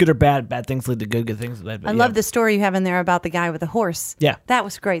 it's good or bad. Bad things lead to good. Good things lead to bad. I love the story you have in there about the guy with the horse. Yeah. That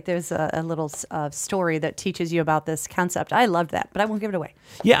was great. There's a little story that teaches you about this concept. I loved that, but I won't give it away.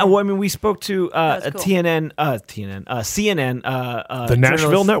 Yeah, well, I mean, we spoke to was cool. CNN. The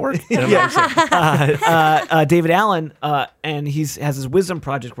Nashville Network? David Allen, and has his wisdom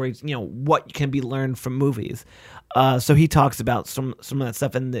project where he's, what can be learned from movies. So he talks about some of that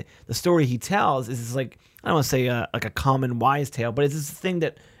stuff, and the story he tells is this, like, I don't want to say like a common wise tale, but it's this thing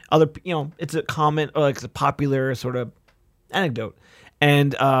that it's a common or like it's a popular sort of anecdote.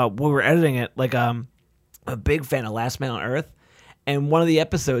 And when we were editing it, like I'm a big fan of Last Man on Earth. And one of the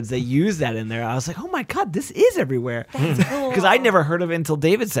episodes, they used that in there. I was like, oh my God, this is everywhere. Because I'd never heard of it until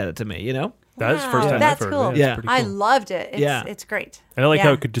David said it to me, That's the first time That's I've heard cool. of it. Yeah. It's pretty I cool. loved it. It's great. And I like how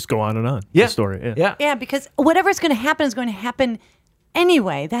Yeah. it could just go on and on. Yeah. The story. Yeah. Yeah, because whatever's going to happen is going to happen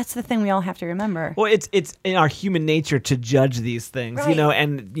anyway. That's the thing we all have to remember. Well, it's in our human nature to judge these things, Right.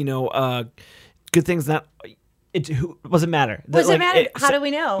 and good things not. It doesn't matter. What does it matter? How so- do we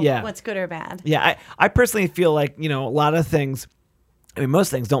know Yeah. what's good or bad? Yeah, I personally feel like a lot of things. I mean,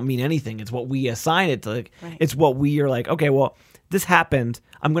 most things don't mean anything. It's what we assign it to. Like, Right. It's what we are like. Okay, well, this happened.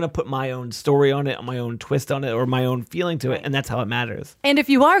 I'm gonna put my own story on it, my own twist on it, or my own feeling to it, and that's how it matters. And if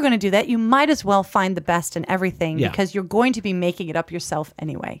you are going to do that, you might as well find the best in everything Yeah. because you're going to be making it up yourself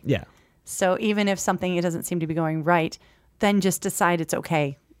anyway. Yeah. So even if something it doesn't seem to be going right, then just decide it's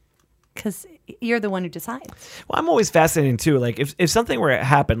okay because you're the one who decides. Well, I'm always fascinated too. Like if something were to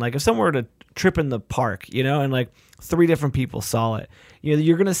happen, like if someone were to trip in the park, and like 3 different people saw it,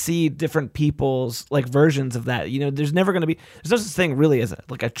 you're going to see different people's like versions of that. There's never going to be, there's no such thing really as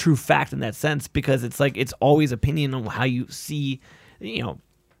a true fact in that sense, because it's like, it's always opinion on how you see,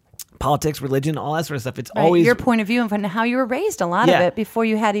 politics, religion, all that sort of stuff. It's Right? always Your point of view and how you were raised, a lot of Yeah. it before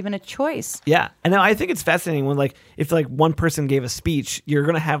you had even a choice. Yeah. And I think it's fascinating when if one person gave a speech, you're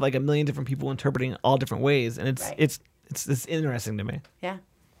going to have like a million different people interpreting it all different ways. And it's interesting to me. Yeah.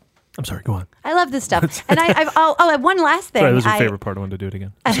 I'm sorry, go on. I love this stuff. And I have one last thing. Sorry, that was your favorite part. I wanted to do it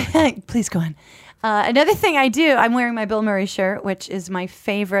again. Please go on. Another thing I do, I'm wearing my Bill Murray shirt, which is my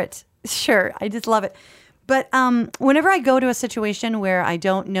favorite shirt. I just love it. But whenever I go to a situation where I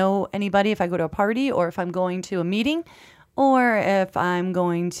don't know anybody, if I go to a party or if I'm going to a meeting or if I'm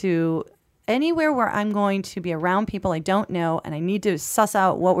going to anywhere where I'm going to be around people I don't know and I need to suss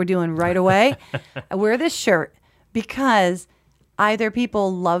out what we're doing right away, I wear this shirt because either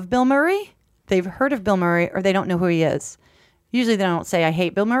people love Bill Murray, they've heard of Bill Murray, or they don't know who he is. Usually they don't say, I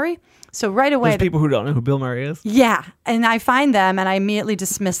hate Bill Murray. So right away... There's people who don't know who Bill Murray is. Yeah. And I find them and I immediately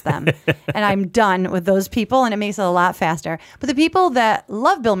dismiss them. And I'm done with those people and it makes it a lot faster. But the people that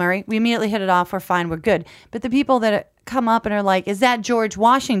love Bill Murray, we immediately hit it off. We're fine. We're good. But the people that come up and are like, is that George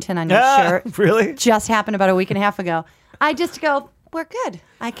Washington on your shirt? Really? Just happened about a week and a half ago. I just go, we're good.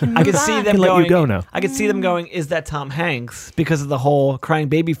 I can move I can on. see them can let going. you go now. I can see them going. Is that Tom Hanks? Because of the whole crying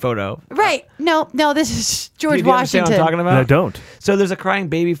baby photo. Right. No, this is George Do you understand Washington. what I'm talking about? And I don't. So there's a crying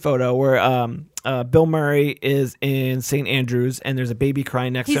baby photo where Bill Murray is in St. Andrews, and there's a baby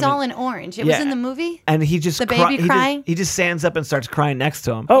crying next to He's him. all in orange. It was in the movie. And he just The baby crying? He just stands up and starts crying next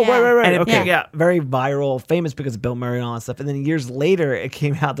to him. Oh, Yeah. right. And it, Okay. yeah, very viral, famous because of Bill Murray and all that stuff. And then years later, it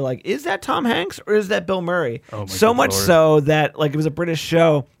came out. They're like, "Is that Tom Hanks or is that Bill Murray?" Oh, my so good much Lord. so that like it was a British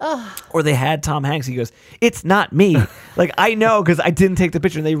show, or they had Tom Hanks. He goes, "It's not me." Like I know because I didn't take the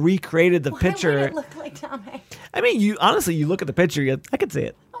picture. And they recreated the Why picture. would it look like Tom Hanks? I mean, you honestly, you look at the picture, I could see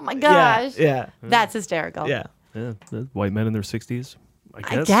it. Oh my gosh. Yeah. That's hysterical. Yeah. Yeah, white men in their 60s.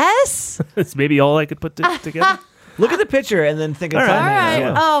 I guess. It's maybe all I could put together. Look at the picture and then think of All Tom All right. Hanks.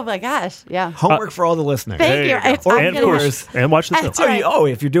 right. Yeah. Oh my gosh. Yeah. Homework for all the listeners. Thank There you. you go. It's- I'm And of gonna- course, and watch the film. That's Oh,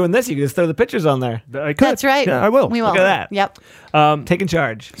 right. if you're doing this, you can just throw the pictures on there. I could. That's right. Yeah, I will. We will. Look at that. Yep. Taking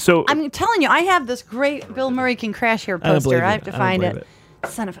charge. So I'm telling you, I have this great Bill Murray Can Crash Here I don't believe poster. I have it. to I don't find believe it.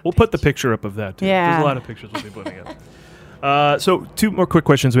 Son of a we'll put the picture up of that, too. Yeah. There's a lot of pictures we'll be putting up. So 2 more quick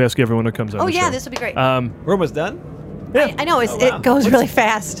questions we ask everyone who comes on Oh, the show. yeah, this will be great. We're almost done? I know. Oh, wow. It goes really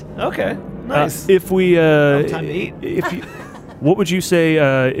fast. Okay. Nice. If we... time to eat. If you, what would you say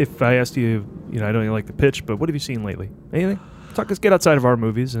if I asked you, I don't even like the pitch, but what have you seen lately? Anything? Let's get outside of our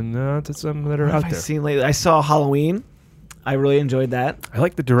movies and to some that are What out have I there. seen lately? I saw Halloween. I really enjoyed that. I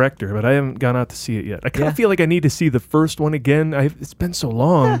like the director, but I haven't gone out to see it yet. I kind Yeah. of feel like I need to see the first one again. It's been so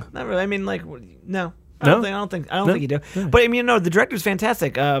long. Not really. I mean, like, no. I No? don't think No? you do. Yeah. But I mean, no, the director's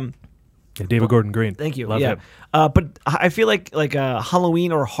fantastic. Yeah, David Gordon Green. Thank you. Love yeah. him. But I feel like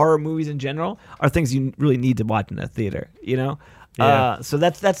Halloween or horror movies in general are things you really need to watch in a theater. Yeah. So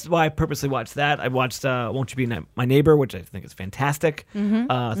that's why I purposely watched that. I watched Won't You Be My Neighbor, which I think is fantastic.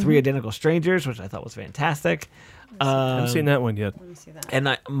 Three Identical Strangers, which I thought was fantastic. I haven't seen that one yet.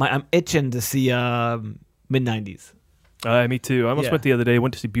 And I'm itching to see mid '90s. Me too. I almost Yeah. went the other day.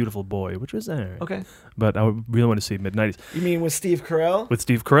 Went to see Beautiful Boy, which was all right. Okay. But I really want to see mid-90s. You mean with Steve Carell? With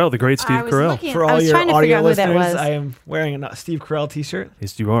Steve Carell, the great Steve I was Carell. looking- For I all was your trying to figure audio out who that listeners, was. I am wearing a Steve Carell T-shirt.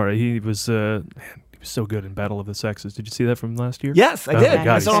 Yes, you are. He was so good in Battle of the Sexes. Did you see that from last year? Yes, I Oh, did. my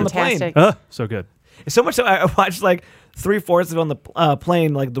God, I saw it on the plane. fantastic. So good. So much so I watched like 3/4 of it on the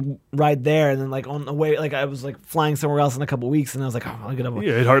plane, like the ride there, and then like on the way, like I was like flying somewhere else in a couple weeks, and I was like, oh, I'll get up.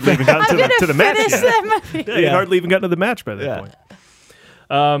 Yeah, it hardly even got to the match Finish yet. that movie. Yeah, it hardly even got to the match by that Yeah. point.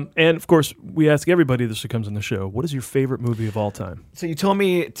 And of course, we ask everybody this who comes on the show, what is your favorite movie of all time? So you told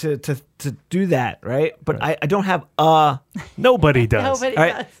me to do that, right? But I don't have Nobody does. Nobody All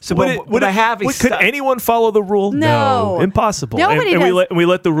right. does. So would I have a could anyone follow the rule? No. Impossible. Nobody and does. we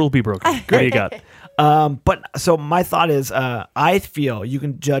let the rule be broken. What do you got? But so my thought is, I feel you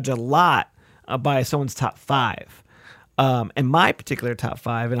can judge a lot by someone's top 5. And my particular top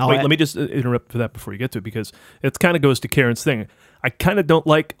 5, and I'll Wait, let me just interrupt for that before you get to it, because it kind of goes to Karen's thing. I kind of don't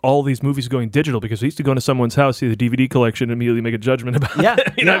like all these movies going digital, because I used to go into someone's house, see the DVD collection, and immediately make a judgment about Yeah,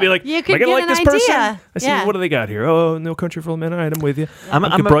 it. I'd be like, You am could I gonna get like an this idea. person? I see, Yeah. what do they got here? Oh, No Country for Old Men. All right, I'm with you. I'm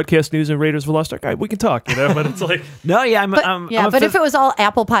I'm a- broadcast news and Raiders of the Lost Ark. All right, we can talk, but it's like no, yeah, But, but if it was all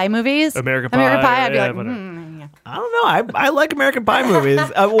apple pie movies, American Pie, I'd be yeah, like, whatever. I don't know, I like American Pie movies.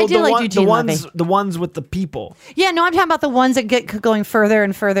 Well, I do like Eugene the ones with the people. yeah, no, I'm talking about the ones that get going further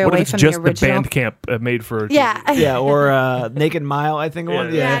and further What away if it's from just the the original. band camp made for? Yeah, Yeah, or Naked Mile, I think.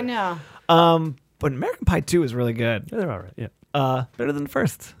 One. yeah, Yeah, I know. But American Pie 2 is really good. Yeah, they're all right. Yeah. Better than the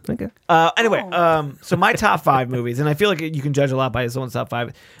first. Okay. Anyway, so my top 5 movies, and I feel like you can judge a lot by someone's top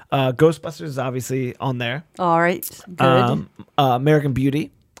 5. Ghostbusters is obviously on there. All right, good. American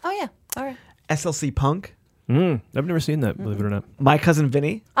Beauty, Oh yeah, all right. SLC Punk, I've never seen that, believe it or not. My Cousin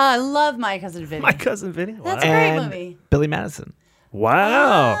Vinny, I love My Cousin Vinny. My Cousin Vinny. That's a great and movie. Billy Madison.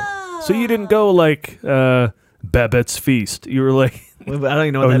 Wow. So you didn't go like Babette's Feast. You were like, I don't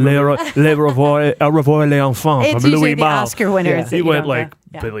even know oh, what that movie Le Revoir les Enfants It's from usually Louis the Malle. Oscar winners. that You went don't like know.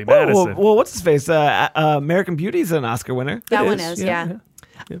 Yeah. Billy Well, Madison. well, what's his face? American Beauty is an Oscar winner. That It one is, is, yeah.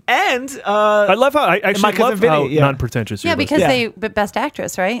 And I love how I actually My Cousin love how Vinny, yeah. non-pretentious. Yeah, your list because is. they but Best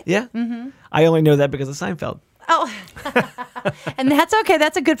Actress, right? yeah, I only know that because of Seinfeld. Oh, and that's okay.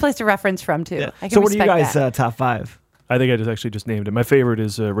 That's a good place to reference from too. I can So what are you respect guys that. top 5? I think I just named it. My favorite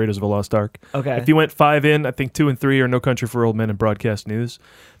is Raiders of the Lost Ark. Okay. If you went 5 in, I think 2 and 3 are No Country for Old Men and Broadcast News.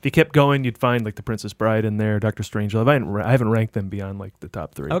 If you kept going, you'd find like The Princess Bride in there, Doctor Strangelove. I haven't ranked them beyond like the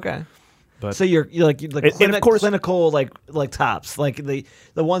top 3. Okay. But So you're like And of course- clinical like tops, like the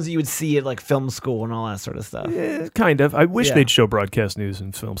ones that you would see at like film school and all that sort of stuff. Kind of. I wish Yeah. they'd show broadcast news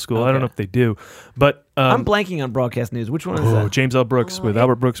in film school. I don't Okay. know if they do, but I'm blanking on broadcast news. Which one is that? James L. Brooks with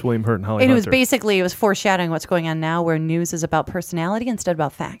Albert Brooks, William Hurt, and Holly It Hunter. was basically foreshadowing what's going on now, where news is about personality instead of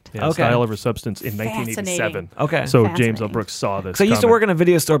about fact. Yeah, Okay. Style Over Substance in 1987. Okay. So James L. Fascinating. Brooks saw this. So I used to coming. work in a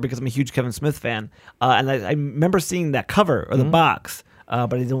video store because I'm a huge Kevin Smith fan, and I remember seeing that cover or the box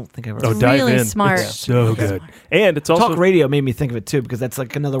but I don't think I've ever. Oh, dive really in. smart. It's so good. And it's also Talk radio made me think of it too, because that's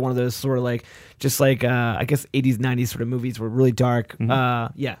like another one of those sort of like just like I guess 80s 90s sort of movies were really dark. Yeah.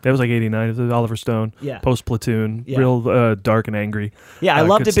 That was like 89. It was Oliver Stone. Yeah. Post Platoon. Yeah. Real dark and angry. Yeah, I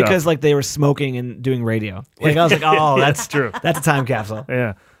loved good it because stuff. like they were smoking and doing radio. Like I was like, oh, that's true. That's a time capsule.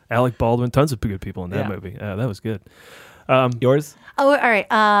 Yeah. Alec Baldwin, tons of good people in that Yeah. movie. That was good. Yours? Oh, all right.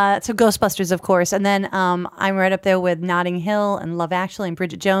 So Ghostbusters, of course, and then I'm right up there with Notting Hill and Love Actually and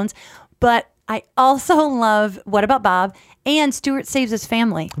Bridget Jones. But I also love What About Bob and Stuart Saves His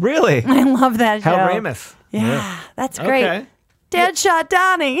Family. Really? I love that show. Hal Ramis. Yeah, that's great. Okay. Dad shot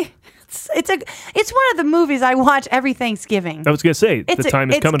Donnie. It's one of the movies I watch every Thanksgiving. I was going to say, the time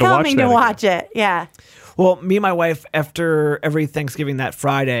is coming to watch that. It's coming to again. watch it. Yeah. Well, me and my wife, after every Thanksgiving that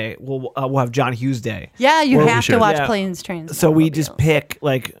Friday, we'll have John Hughes Day. Yeah, you Well, we have to should. watch Yeah. Planes, Trains, and So we just Automobiles. pick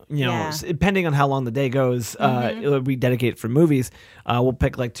like Yeah. depending on how long the day goes, we dedicate for movies. We'll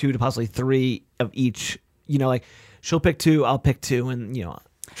pick like 2 to possibly 3 of each. Like she'll pick 2, I'll pick 2, and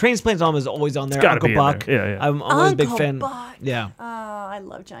Trains, Planes, Automobiles is always on there. gotta Uncle be in Buck. there. Yeah. I'm always a big Uncle fan. Buck. Yeah, Oh, I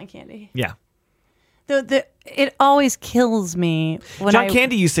love John Candy. yeah. It always kills me when John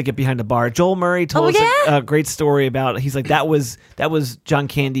Candy used to get behind the bar. Joel Murray told us a great story about. He's like that was John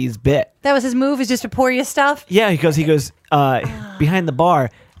Candy's bit. That was his move, is just to pour you stuff. Yeah, he goes behind the bar.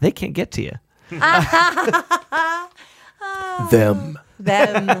 They can't get to you. Them.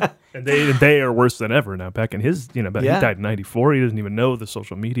 Them. And they are worse than ever now. Back in his, he died in 94. He doesn't even know the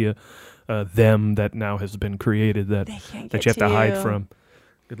social media, them that now has been created that can't that get you have to to hide you. from.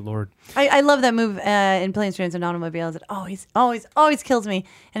 Good Lord. I love that move in Planes, Trains, and Automobiles. It always kills me,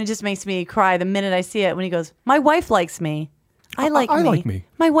 and it just makes me cry the minute I see it when he goes, "My wife likes me. I like me.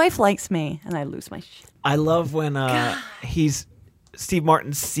 My wife likes me," and I lose my shit. I love when Steve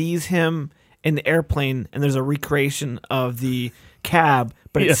Martin sees him in the airplane, and there's a recreation of the cab,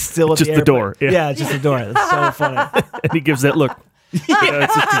 but Yeah, it's still at just the airplane. door. Yeah. It's just the door. That's so funny. And he gives that look. Yeah,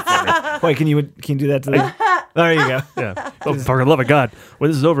 it's just too funny. Wait, can you do that to them? There you go. Yeah. Oh, for the love of God. When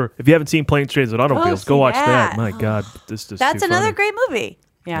this is over, if you haven't seen Planes, Trains, and Automobiles, go watch that. My God. This is That's too another funny. great movie.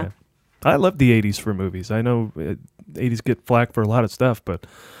 Yeah. I love the 80s for movies. I know 80s get flack for a lot of stuff, but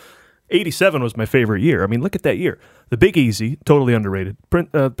 87 was my favorite year. I mean, look at that year. The Big Easy, totally underrated.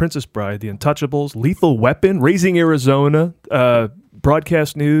 Princess Bride, The Untouchables, Lethal Weapon, Raising Arizona,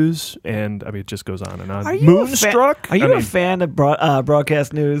 Broadcast News, and I mean, it just goes on and on. Are you Moonstruck. Are you a fan of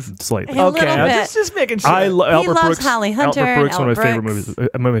broadcast news? Slightly. A little Okay, bit. just making sure. Albert loves Brooks. Holly Hunter Albert and Brooks, one of my Albert favorite Brooks. movies.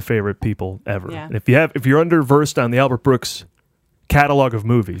 One of my favorite people ever. Yeah. And if you're underversed on the Albert Brooks catalog of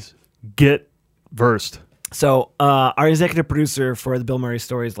movies, get versed. So, our executive producer for the Bill Murray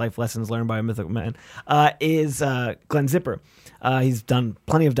Stories, Life Lessons Learned by a Mythical Man, is Glenn Zipper. He's done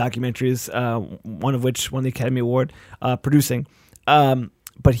plenty of documentaries, one of which won the Academy Award, producing.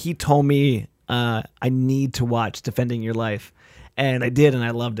 But he told me I need to watch Defending Your Life. And I did, and I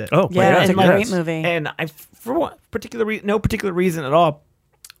loved it. Oh, Yeah, it's a yes. great movie. And for no particular reason at all,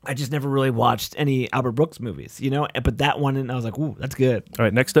 I just never really watched any Albert Brooks movies, But that one, and I was like, ooh, that's good. All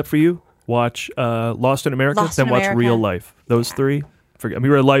right, next up for you, watch Lost in America, Lost then in watch America. Real Life. Those three. Forget. I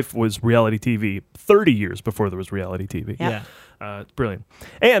mean, Real Life was reality TV 30 years before there was reality TV. Yeah. It's brilliant.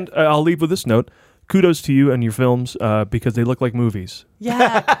 And I'll leave with this note. Kudos to you and your films because they look like movies.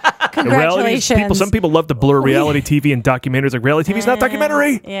 Yeah. Reality, Congratulations. some people love to blur reality TV and documentaries. Like reality TV is not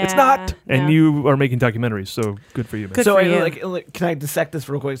documentary. It's not. And no. you are making documentaries, so good for you, man. Good So, for you. like, can I dissect this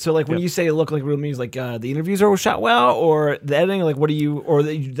real quick? So, like, when Yep. you say it look like real movies, like the interviews are shot well, or the editing, like, what do you, or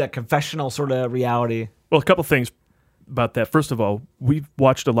that confessional sort of reality? Well, a couple things about that. First of all, we've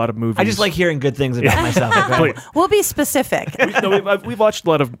watched a lot of movies. I just like hearing good things about myself. Okay? Please. We'll be specific. We've watched a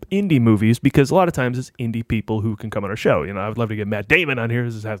lot of indie movies because a lot of times it's indie people who can come on our show. I would love to get Matt Damon on here.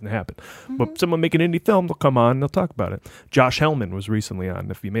 This hasn't happened. Mm-hmm. But someone make an indie film, they'll come on and they'll talk about it. Josh Hellman was recently on.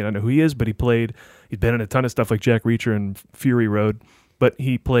 If you may not know who he is, but he's been in a ton of stuff like Jack Reacher and Fury Road, but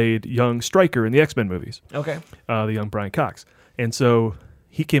he played young Stryker in the X-Men movies, Okay. the young Brian Cox. And so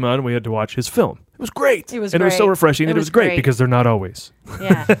he came on and we had to watch his film. It was great. It was and it was so great. refreshing, and it was great because they're not always.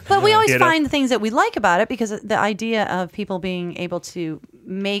 Yeah. But we always You know? find the things that we like about it because the idea of people being able to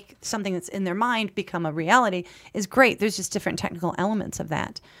make something that's in their mind become a reality is great. There's just different technical elements of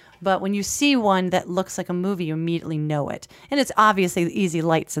that. But when you see one that looks like a movie, you immediately know it. And it's obviously easy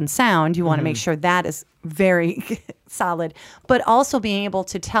lights and sound. You want to make sure that is very solid. But also being able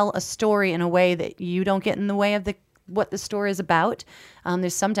to tell a story in a way that you don't get in the way of what the story is about.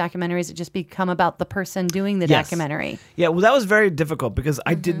 There's some documentaries that just become about the person doing the Yes. documentary. Yeah, well, that was very difficult because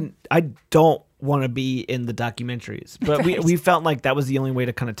I don't want to be in the documentaries, but we felt like that was the only way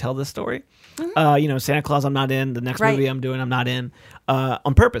to kind of tell this story. Santa Claus, I'm not in. The next movie I'm doing, I'm not in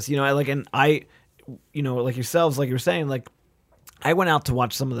on purpose. And I, like yourselves, like you were saying, like I went out to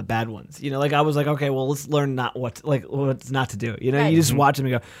watch some of the bad ones. I was like, okay, well, let's learn what's not to do. You just watch them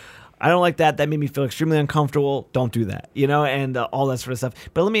and go, I don't like that. That made me feel extremely uncomfortable. Don't do that. And all that sort of stuff.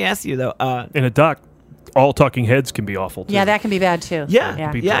 But let me ask you though, in a doc, all talking heads can be awful too. Yeah, that can be bad too. Be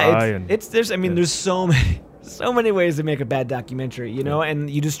dry there's so many ways to make a bad documentary, and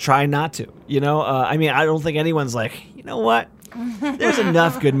you just try not to, I don't think anyone's like, you know what? There's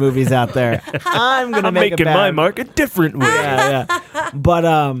enough good movies out there. I'm making my mark a different way. Yeah. But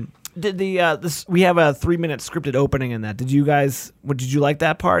we have a 3-minute scripted opening in that. Did you like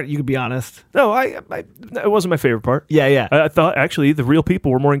that part? You could be honest. No, it wasn't my favorite part. Yeah. I thought actually the real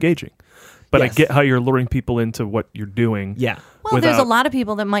people were more engaging. But Yes. I get how you're luring people into what you're doing. Yeah. Well, there's a lot of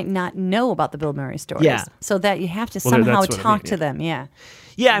people that might not know about the Bill Murray stories. Yeah. So that you have to Well, somehow that's what I talk mean, to them. Yeah.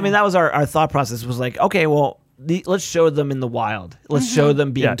 Yeah, that was our thought process was like, okay, well, let's show them in the wild. Let's show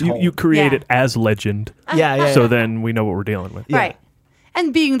them being told. You create Yeah. it as legend. Yeah. So then we know what we're dealing with. Right.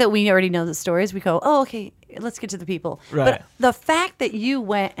 And being that we already know the stories, we go, oh, okay, let's get to the people. Right. But the fact that you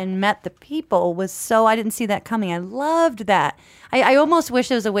went and met the people was so, I didn't see that coming. I loved that. I almost wish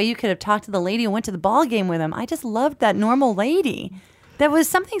there was a way you could have talked to the lady who went to the ball game with him. I just loved that normal lady. There was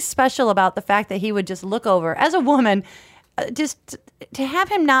something special about the fact that he would just look over, as a woman, just to have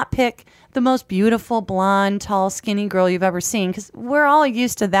him not pick the most beautiful, blonde, tall, skinny girl you've ever seen, because we're all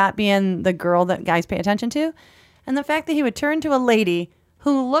used to that being the girl that guys pay attention to. And the fact that he would turn to a lady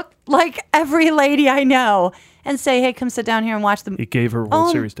who looked like every lady I know and say, hey, come sit down here and watch the... He gave her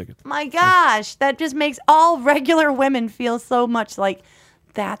World Series tickets. My gosh, that just makes all regular women feel so much like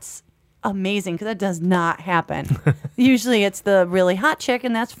that's amazing, because that does not happen. Usually it's the really hot chick,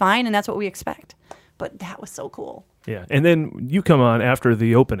 and that's fine, and that's what we expect. But that was so cool. Yeah, and then you come on after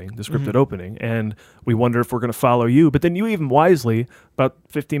the opening, the scripted opening, and we wonder if we're going to follow you. But then you even wisely, about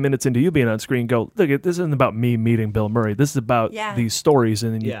 15 minutes into you being on screen, go, look, this isn't about me meeting Bill Murray. This is about these stories,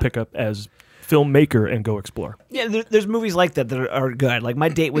 and then you pick up as filmmaker and go explore. Yeah, there's movies like that are good. Like My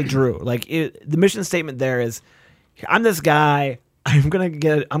Date with Drew. Like the mission statement there is, I'm this guy. I'm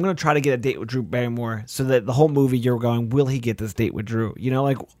gonna try to get a date with Drew Barrymore, so that the whole movie you're going, will he get this date with Drew?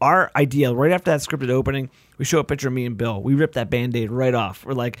 Like our idea right after that scripted opening, we show a picture of me and Bill. We rip that Band-Aid right off.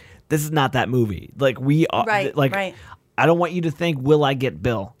 We're like, this is not that movie. Like we are right. I don't want you to think, will I get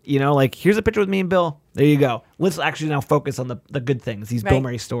Bill? Like here's a picture with me and Bill. There you go. Let's actually now focus on the good things, these Bill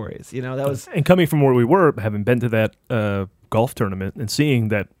Murray stories. That was. And coming from where we were, having been to that golf tournament and seeing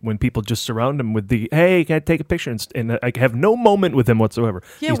that when people just surround him with the, hey, can I take a picture? And I have no moment with him whatsoever.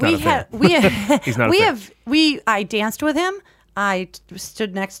 Yeah, He's not a fan. He's not a fan. I danced with him. I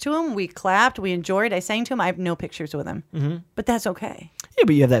stood next to him. We clapped. We enjoyed. I sang to him. I have no pictures with him, but that's okay. Yeah,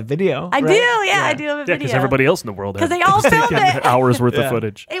 but you have that video. I do. Yeah, I do have a video. because everybody else in the world because they all filmed it. Hours worth of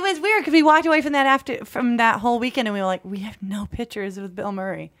footage. It was weird because we walked away from that whole weekend and we were like, we have no pictures with Bill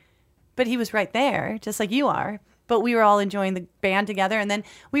Murray, but he was right there, just like you are. But we were all enjoying the band together, and then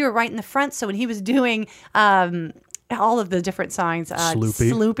we were right in the front. So when he was doing all of the different songs,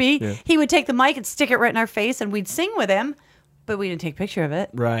 Sloopy, he would take the mic and stick it right in our face, and we'd sing with him. But we didn't take a picture of it.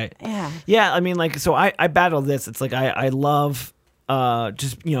 Right. Yeah. Yeah. So I battle this. It's like I love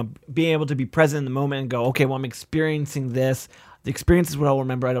just being able to be present in the moment and go, okay, well, I'm experiencing this. The experience is what I'll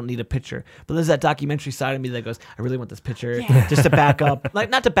remember. I don't need a picture. But there's that documentary side of me that goes, I really want this picture just to back up, like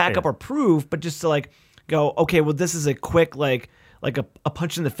not to back up or prove, but just to like go, okay, well, this is a quick like a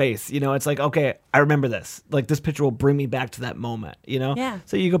punch in the face. It's like, okay, I remember this. Like this picture will bring me back to that moment. Yeah.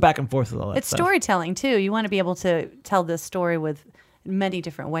 So you go back and forth with all that. It's stuff. storytelling too. You want to be able to tell this story with many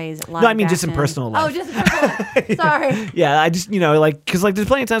different ways. No, I mean just in personal life. Oh, just in personal life. Sorry. Yeah, I just because there's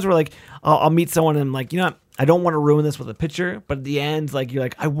plenty of times where like I'll meet someone and I'm like, I don't want to ruin this with a picture, but at the end, like you're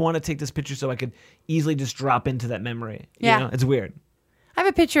like, I want to take this picture so I could easily just drop into that memory. Yeah, it's weird. I have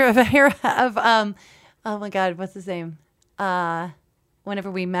a picture of oh my God, what's his name? Whenever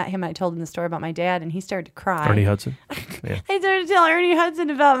we met him, I told him the story about my dad, and he started to cry. Ernie Hudson. Yeah. I started to tell Ernie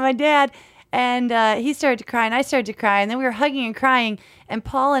Hudson about my dad, and he started to cry, and I started to cry, and then we were hugging and crying, and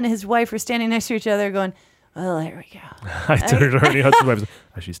Paul and his wife were standing next to each other going, well, there we go. I turned to Ernie Hudson's wife and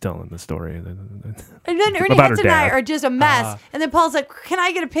said, she's telling the story. And then Ernie Hudson and I are just a mess. And then Paul's like, can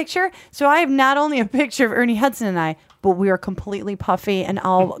I get a picture? So I have not only a picture of Ernie Hudson and I, but we are completely puffy and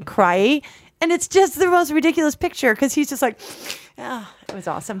all cryy. And it's just the most ridiculous picture because he's just like, it was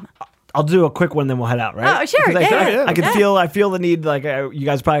awesome. I'll do a quick one, then we'll head out, right? Oh, sure. 'Cause Yeah. I can feel. I feel the need. Like you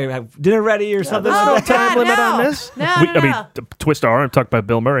guys probably have dinner ready or something. Oh, like that. Time limit no. on this? No, I mean, no. twist our arm. Talk about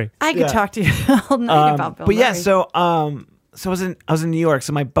Bill Murray. I could Yeah. talk to you all night about Bill But yeah, Murray. so I was in New York.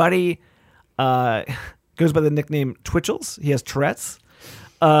 So my buddy goes by the nickname Twitchels. He has Tourette's.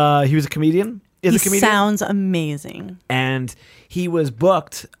 He was a comedian. he Is a comedian. sounds amazing. And he was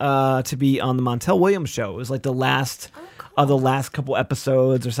booked to be on the Montel Williams show. It was like the last of the last couple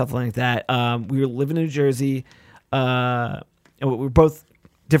episodes or something like that. We were living in New Jersey. And we were both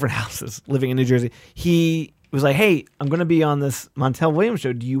different houses living in New Jersey. He was like, "Hey, I'm going to be on this Montel Williams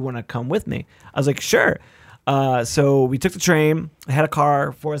show. Do you want to come with me?" I was like, "Sure." So we took the train. I had a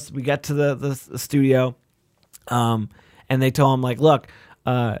car for us. We got to the studio. And they told him, like, "Look,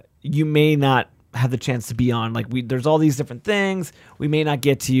 you may not have the chance to be on. Like, there's all these different things. We may not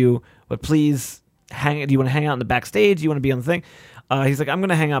get to you, but please do you want to hang out in the backstage? Do you want to be on the thing?" He's like, "I'm going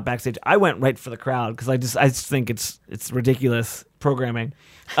to hang out backstage." I went right for the crowd because I just think it's ridiculous programming.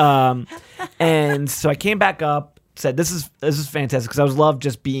 And so I came back up, said, "This is fantastic," because I was loved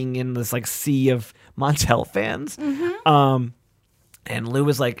just being in this like sea of Montel fans. And Lou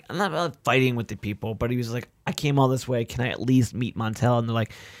was like, "I'm not really fighting with the people," but he was like, "I came all this way. Can I at least meet Montel?" And they're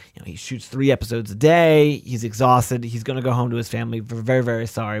like, he shoots 3 episodes a day. He's exhausted. He's going to go home to his family. We're very, very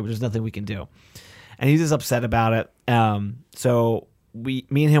sorry, but there's nothing we can do. And he's just upset about it. So me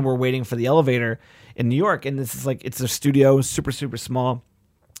and him were waiting for the elevator in New York. And this is like, it's a studio, super, super small.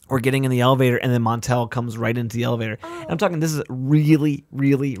 We're getting in the elevator, and then Montel comes right into the elevator. And I'm talking, this is a really,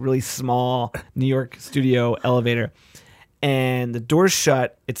 really, really small New York studio elevator. And the door's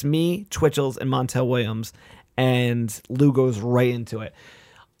shut. It's me, Twitchels, and Montel Williams. And Lou goes right into it.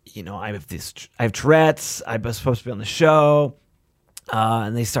 I have Tourette's. I was supposed to be on the show.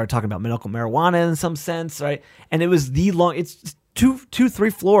 And they started talking about medical marijuana in some sense, right? And it was it's 3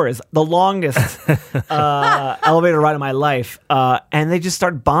 floors, the longest elevator ride of my life. And they just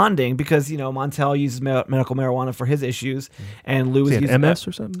start bonding because, Montel uses medical marijuana for his issues. And Lou was using MS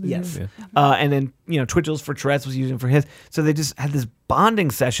or something? Yes. Yeah. And then, Twitchels for Tourette's was using for his. So they just had this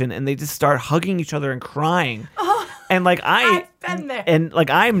bonding session, and they just start hugging each other and crying. And like I've been there. And like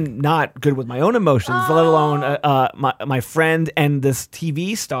I'm not good with my own emotions, let alone my friend and this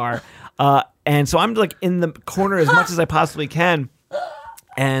TV star. And so I'm like in the corner as much as I possibly can.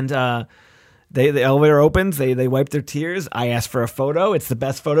 And the elevator opens. They wipe their tears. I ask for a photo. It's the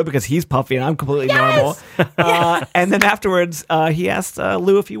best photo because he's puffy and I'm completely normal. And then afterwards, he asked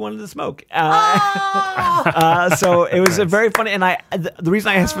Lou if he wanted to smoke. So it was very funny. And the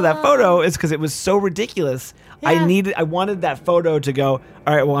reason I asked for that photo is because it was so ridiculous. Yeah. I wanted that photo to go,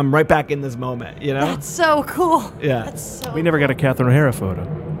 all right, well, I'm right back in this moment, That's so cool. Yeah. That's so We never got a Catherine O'Hara photo.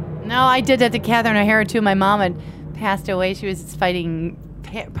 No, I did that to Catherine O'Hara too. My mom had passed away. She was fighting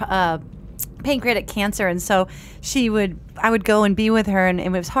pancreatic cancer, and so I would go and be with her, and it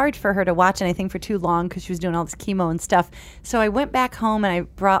was hard for her to watch anything for too long because she was doing all this chemo and stuff. So I went back home and I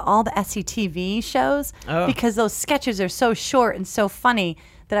brought all the SCTV shows because those sketches are so short and so funny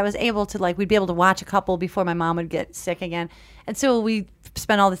that I was able to we'd be able to watch a couple before my mom would get sick again. And so we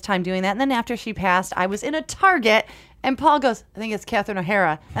spent all this time doing that. And then after she passed, I was in a Target, and Paul goes, "I think it's Catherine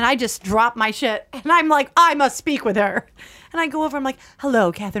O'Hara." And I just dropped my shit. And I'm like, I must speak with her. And I go over, I'm like,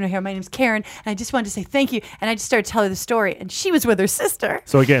 "Hello, Catherine O'Hara. My name's Karen. And I just wanted to say thank you." And I just started telling the story. And she was with her sister.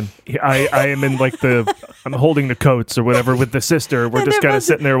 So again, I am in I'm holding the coats or whatever with the sister. We're just kind of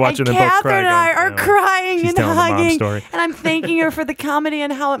sitting there watching them both cry. Catherine and I are crying She's and telling the mom hugging. story. And I'm thanking her for the comedy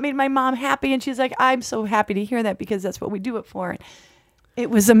and how it made my mom happy. And she's like, "I'm so happy to hear that because that's what we do it for." It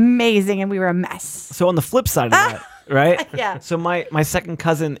was amazing, and we were a mess. So on the flip side of that, right? Yeah. So my second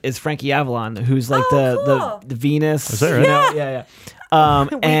cousin is Frankie Avalon, who's like the Venus. Is that right? Yeah.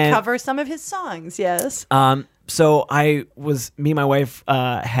 We And cover some of his songs, yes. so me and my wife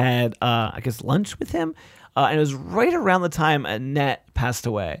had I guess lunch with him, and it was right around the time Annette passed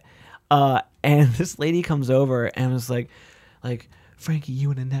away, and this lady comes over and was like, "Frankie, you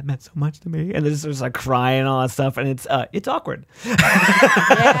and Annette meant so much to me," and this was like crying and all that stuff, and it's awkward. To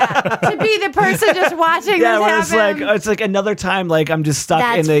be the person just watching Yeah, this when it's happen. like another time, like I'm just stuck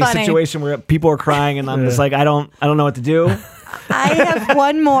That's in a funny. situation where people are crying, and I'm just like I don't know what to do. I have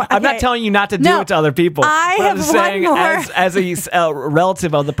one more. I'm not okay. telling you not to do No, it to other people. I but I'm have just one saying, more. as a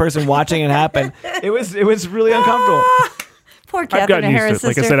relative of the person watching it happen, it was really uncomfortable. Poor I've Catherine gotten used to O'Hara's it.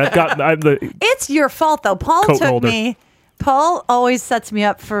 Like I sister. said, I'm the It's your fault, though. Paul Coat took holder. me. Paul always sets me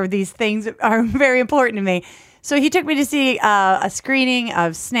up for these things that are very important to me. So he took me to see a screening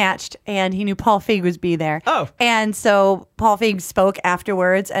of Snatched, and he knew Paul Feig would be there. Oh. And so Paul Feig spoke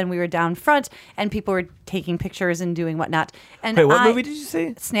afterwards, and we were down front, and people were taking pictures and doing whatnot. And Wait, what movie did you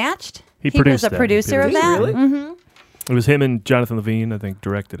see? Snatched. He was produced a that. producer of Did he that. really? Mm-hmm. It was him and Jonathan Levine, I think,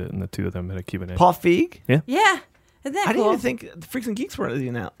 directed it, and the two of them had a Q&A. Paul Feig? Yeah. Isn't that I didn't cool? even think the Freaks and Geeks were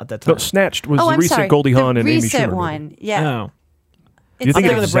even out at that time. No, Snatched was Oh, the I'm recent sorry. Goldie Hawn the and Amy Schumer recent movie. one. Yeah. No. You think I'm of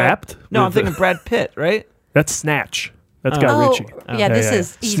thinking of Brad- Zapped? No, I'm With thinking Brad Pitt, right? That's Snatch. That's Guy Oh, Ritchie. yeah, this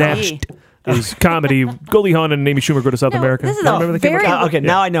is easy. Snatched is comedy. Goldie Hawn and Amy Schumer go to South No, America. this is Remember a they came very- back? Okay,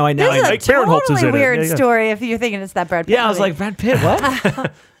 now I know. This is a Like Barinholtz is totally in it. weird Yeah, yeah. story if you're thinking it's that Brad Pitt Yeah, I was movie. like, Brad Pitt,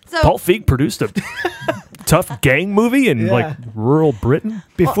 what? So, Paul Feig produced a tough gang movie in Yeah. like rural Britain.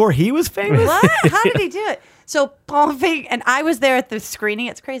 Before he was famous? what? How did he do it? So Paul Feig, and I was there at the screening.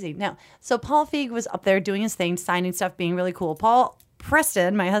 It's crazy. No. So Paul Feig was up there doing his thing, signing stuff, being really cool. Paul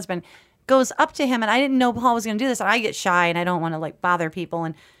Preston, my husband, goes up to him, and I didn't know Paul was going to do this. And I get shy, and I don't want to like bother people.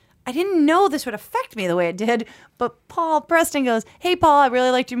 And I didn't know this would affect me the way it did. But Paul Preston goes, "Hey, Paul, I really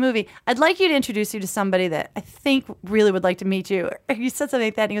liked your movie. I'd like you to introduce you to somebody that I think really would like to meet you." He said something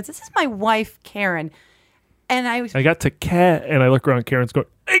like that. And he goes, "This is my wife, Karen." And I was I got to Cat and I look around. Karen's going,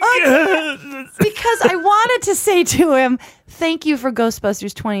 because I wanted to say to him, "Thank you for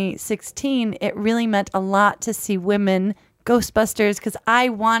Ghostbusters 2016. It really meant a lot to see women Ghostbusters because I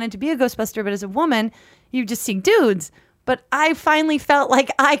wanted to be a Ghostbuster, but as a woman, you just see dudes. But I finally felt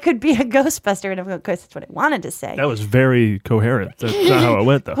like I could be a Ghostbuster, and of course, that's what I wanted to say. That was very coherent. That's not how it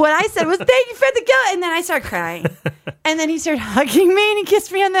went, though. What I said was, "Thank you for the go," and then I started crying, and then he started hugging me and he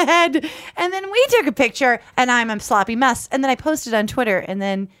kissed me on the head, and then we took a picture, and I'm a sloppy mess, and then I posted on Twitter, and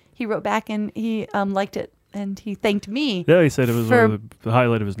then he wrote back and he liked it, and he thanked me. Yeah, he said it was for- one of the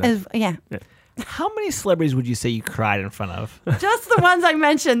highlight of his night. Yeah. How many celebrities would you say you cried in front of? Just the ones I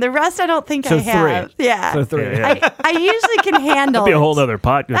mentioned. The rest I don't think So I have. three. Yeah. So three. Yeah. I usually can handle That'd be a it. whole other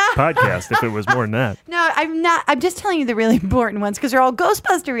podcast if it was more than that. No, I'm not. I'm just telling you the really important ones because they're all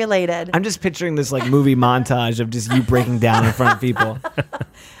Ghostbuster related. I'm just picturing this like movie montage of just you breaking down in front of people.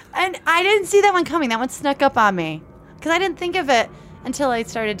 And I didn't see that one coming. That one snuck up on me because I didn't think of it until I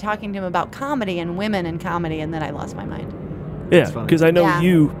started talking to him about comedy and women in comedy, and then I lost my mind. Yeah, funny. because I know Yeah.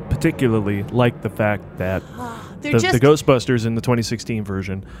 you particularly like the fact that They're the just Ghostbusters in the 2016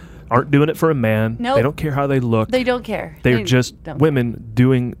 version aren't doing it for a man. Nope. They don't care how they look. they don't care. They're They just don't. women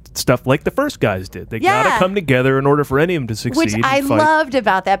doing stuff like the first guys did. They Yeah. gotta come together in order for any of them to succeed. Which and I fight. loved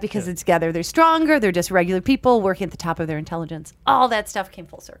about that because it's together. They're stronger. They're just regular people working at the top of their intelligence. All that stuff came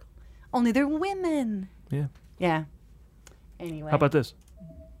full circle. Only they're women. Yeah. Yeah. Anyway. How about this?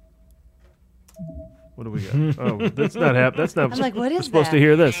 What do we got? Oh, that's not That's not. I'm like, what is we're supposed that? to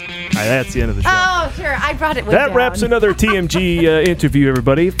hear this. All right, that's the end of the show. Oh, sure. I brought it way That down. wraps another TMG interview,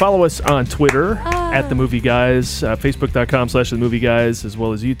 everybody. Follow us on Twitter at The Movie Guys, Facebook.com/The Movie Guys, as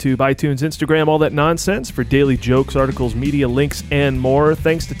well as YouTube, iTunes, Instagram, all that nonsense for daily jokes, articles, media, links, and more.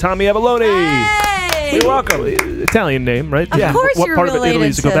 Thanks to Tommy Avalone. Hey! You're welcome. Italian name, right? Of course What you're part of Italy related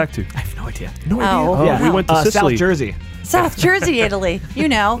does it go to- back to? I have no idea. No idea. Oh. Oh, we went to Sicily. South Jersey. South Jersey, Italy. You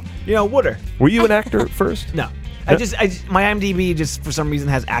know. You know, Wooder. Were you an actor first? No. I just my IMDb just for some reason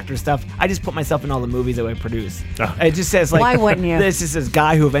has actor stuff. I just put myself in all the movies that I produce. Oh. It just says like, Why wouldn't you? This just says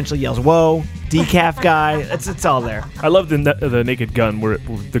guy who eventually yells "whoa," decaf guy. It's all there. I love the Naked Gun where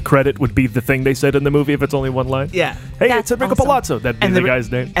the credit would be the thing they said in the movie if it's only one line. Yeah. Hey, That's it's Enrico awesome. Palazzo. That'd be the guy's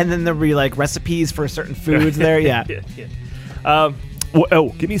name. And then there'll be like recipes for certain foods there. Yeah.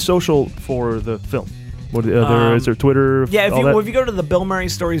 Give me social for the film. What is there Twitter? Yeah, if all you that? if you go to the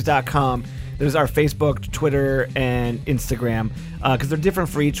BillMurrayStories.com, there's our Facebook, Twitter, and Instagram because they're different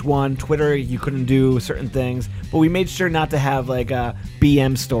for each one. Twitter, you couldn't do certain things, but we made sure not to have like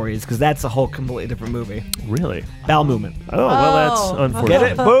BM stories because that's a whole completely different movie. Really? Bowel movement. Oh, well, that's Oh. unfortunate.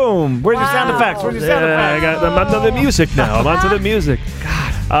 Get it? Boom. Where's your sound Wow. effects? Where's your sound effects? I'm onto the music now. I'm onto the music.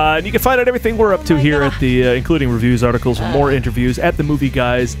 And you can find out everything we're up to my here God. at the, including reviews, articles, and more interviews at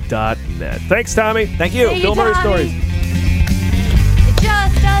themovieguys.net. Thanks, Tommy. Thank you. Thank you, Bill Murray Tommy. Stories. It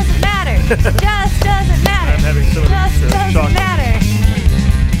just doesn't matter. Just doesn't matter. I'm having some of Just these, doesn't chocolate. matter.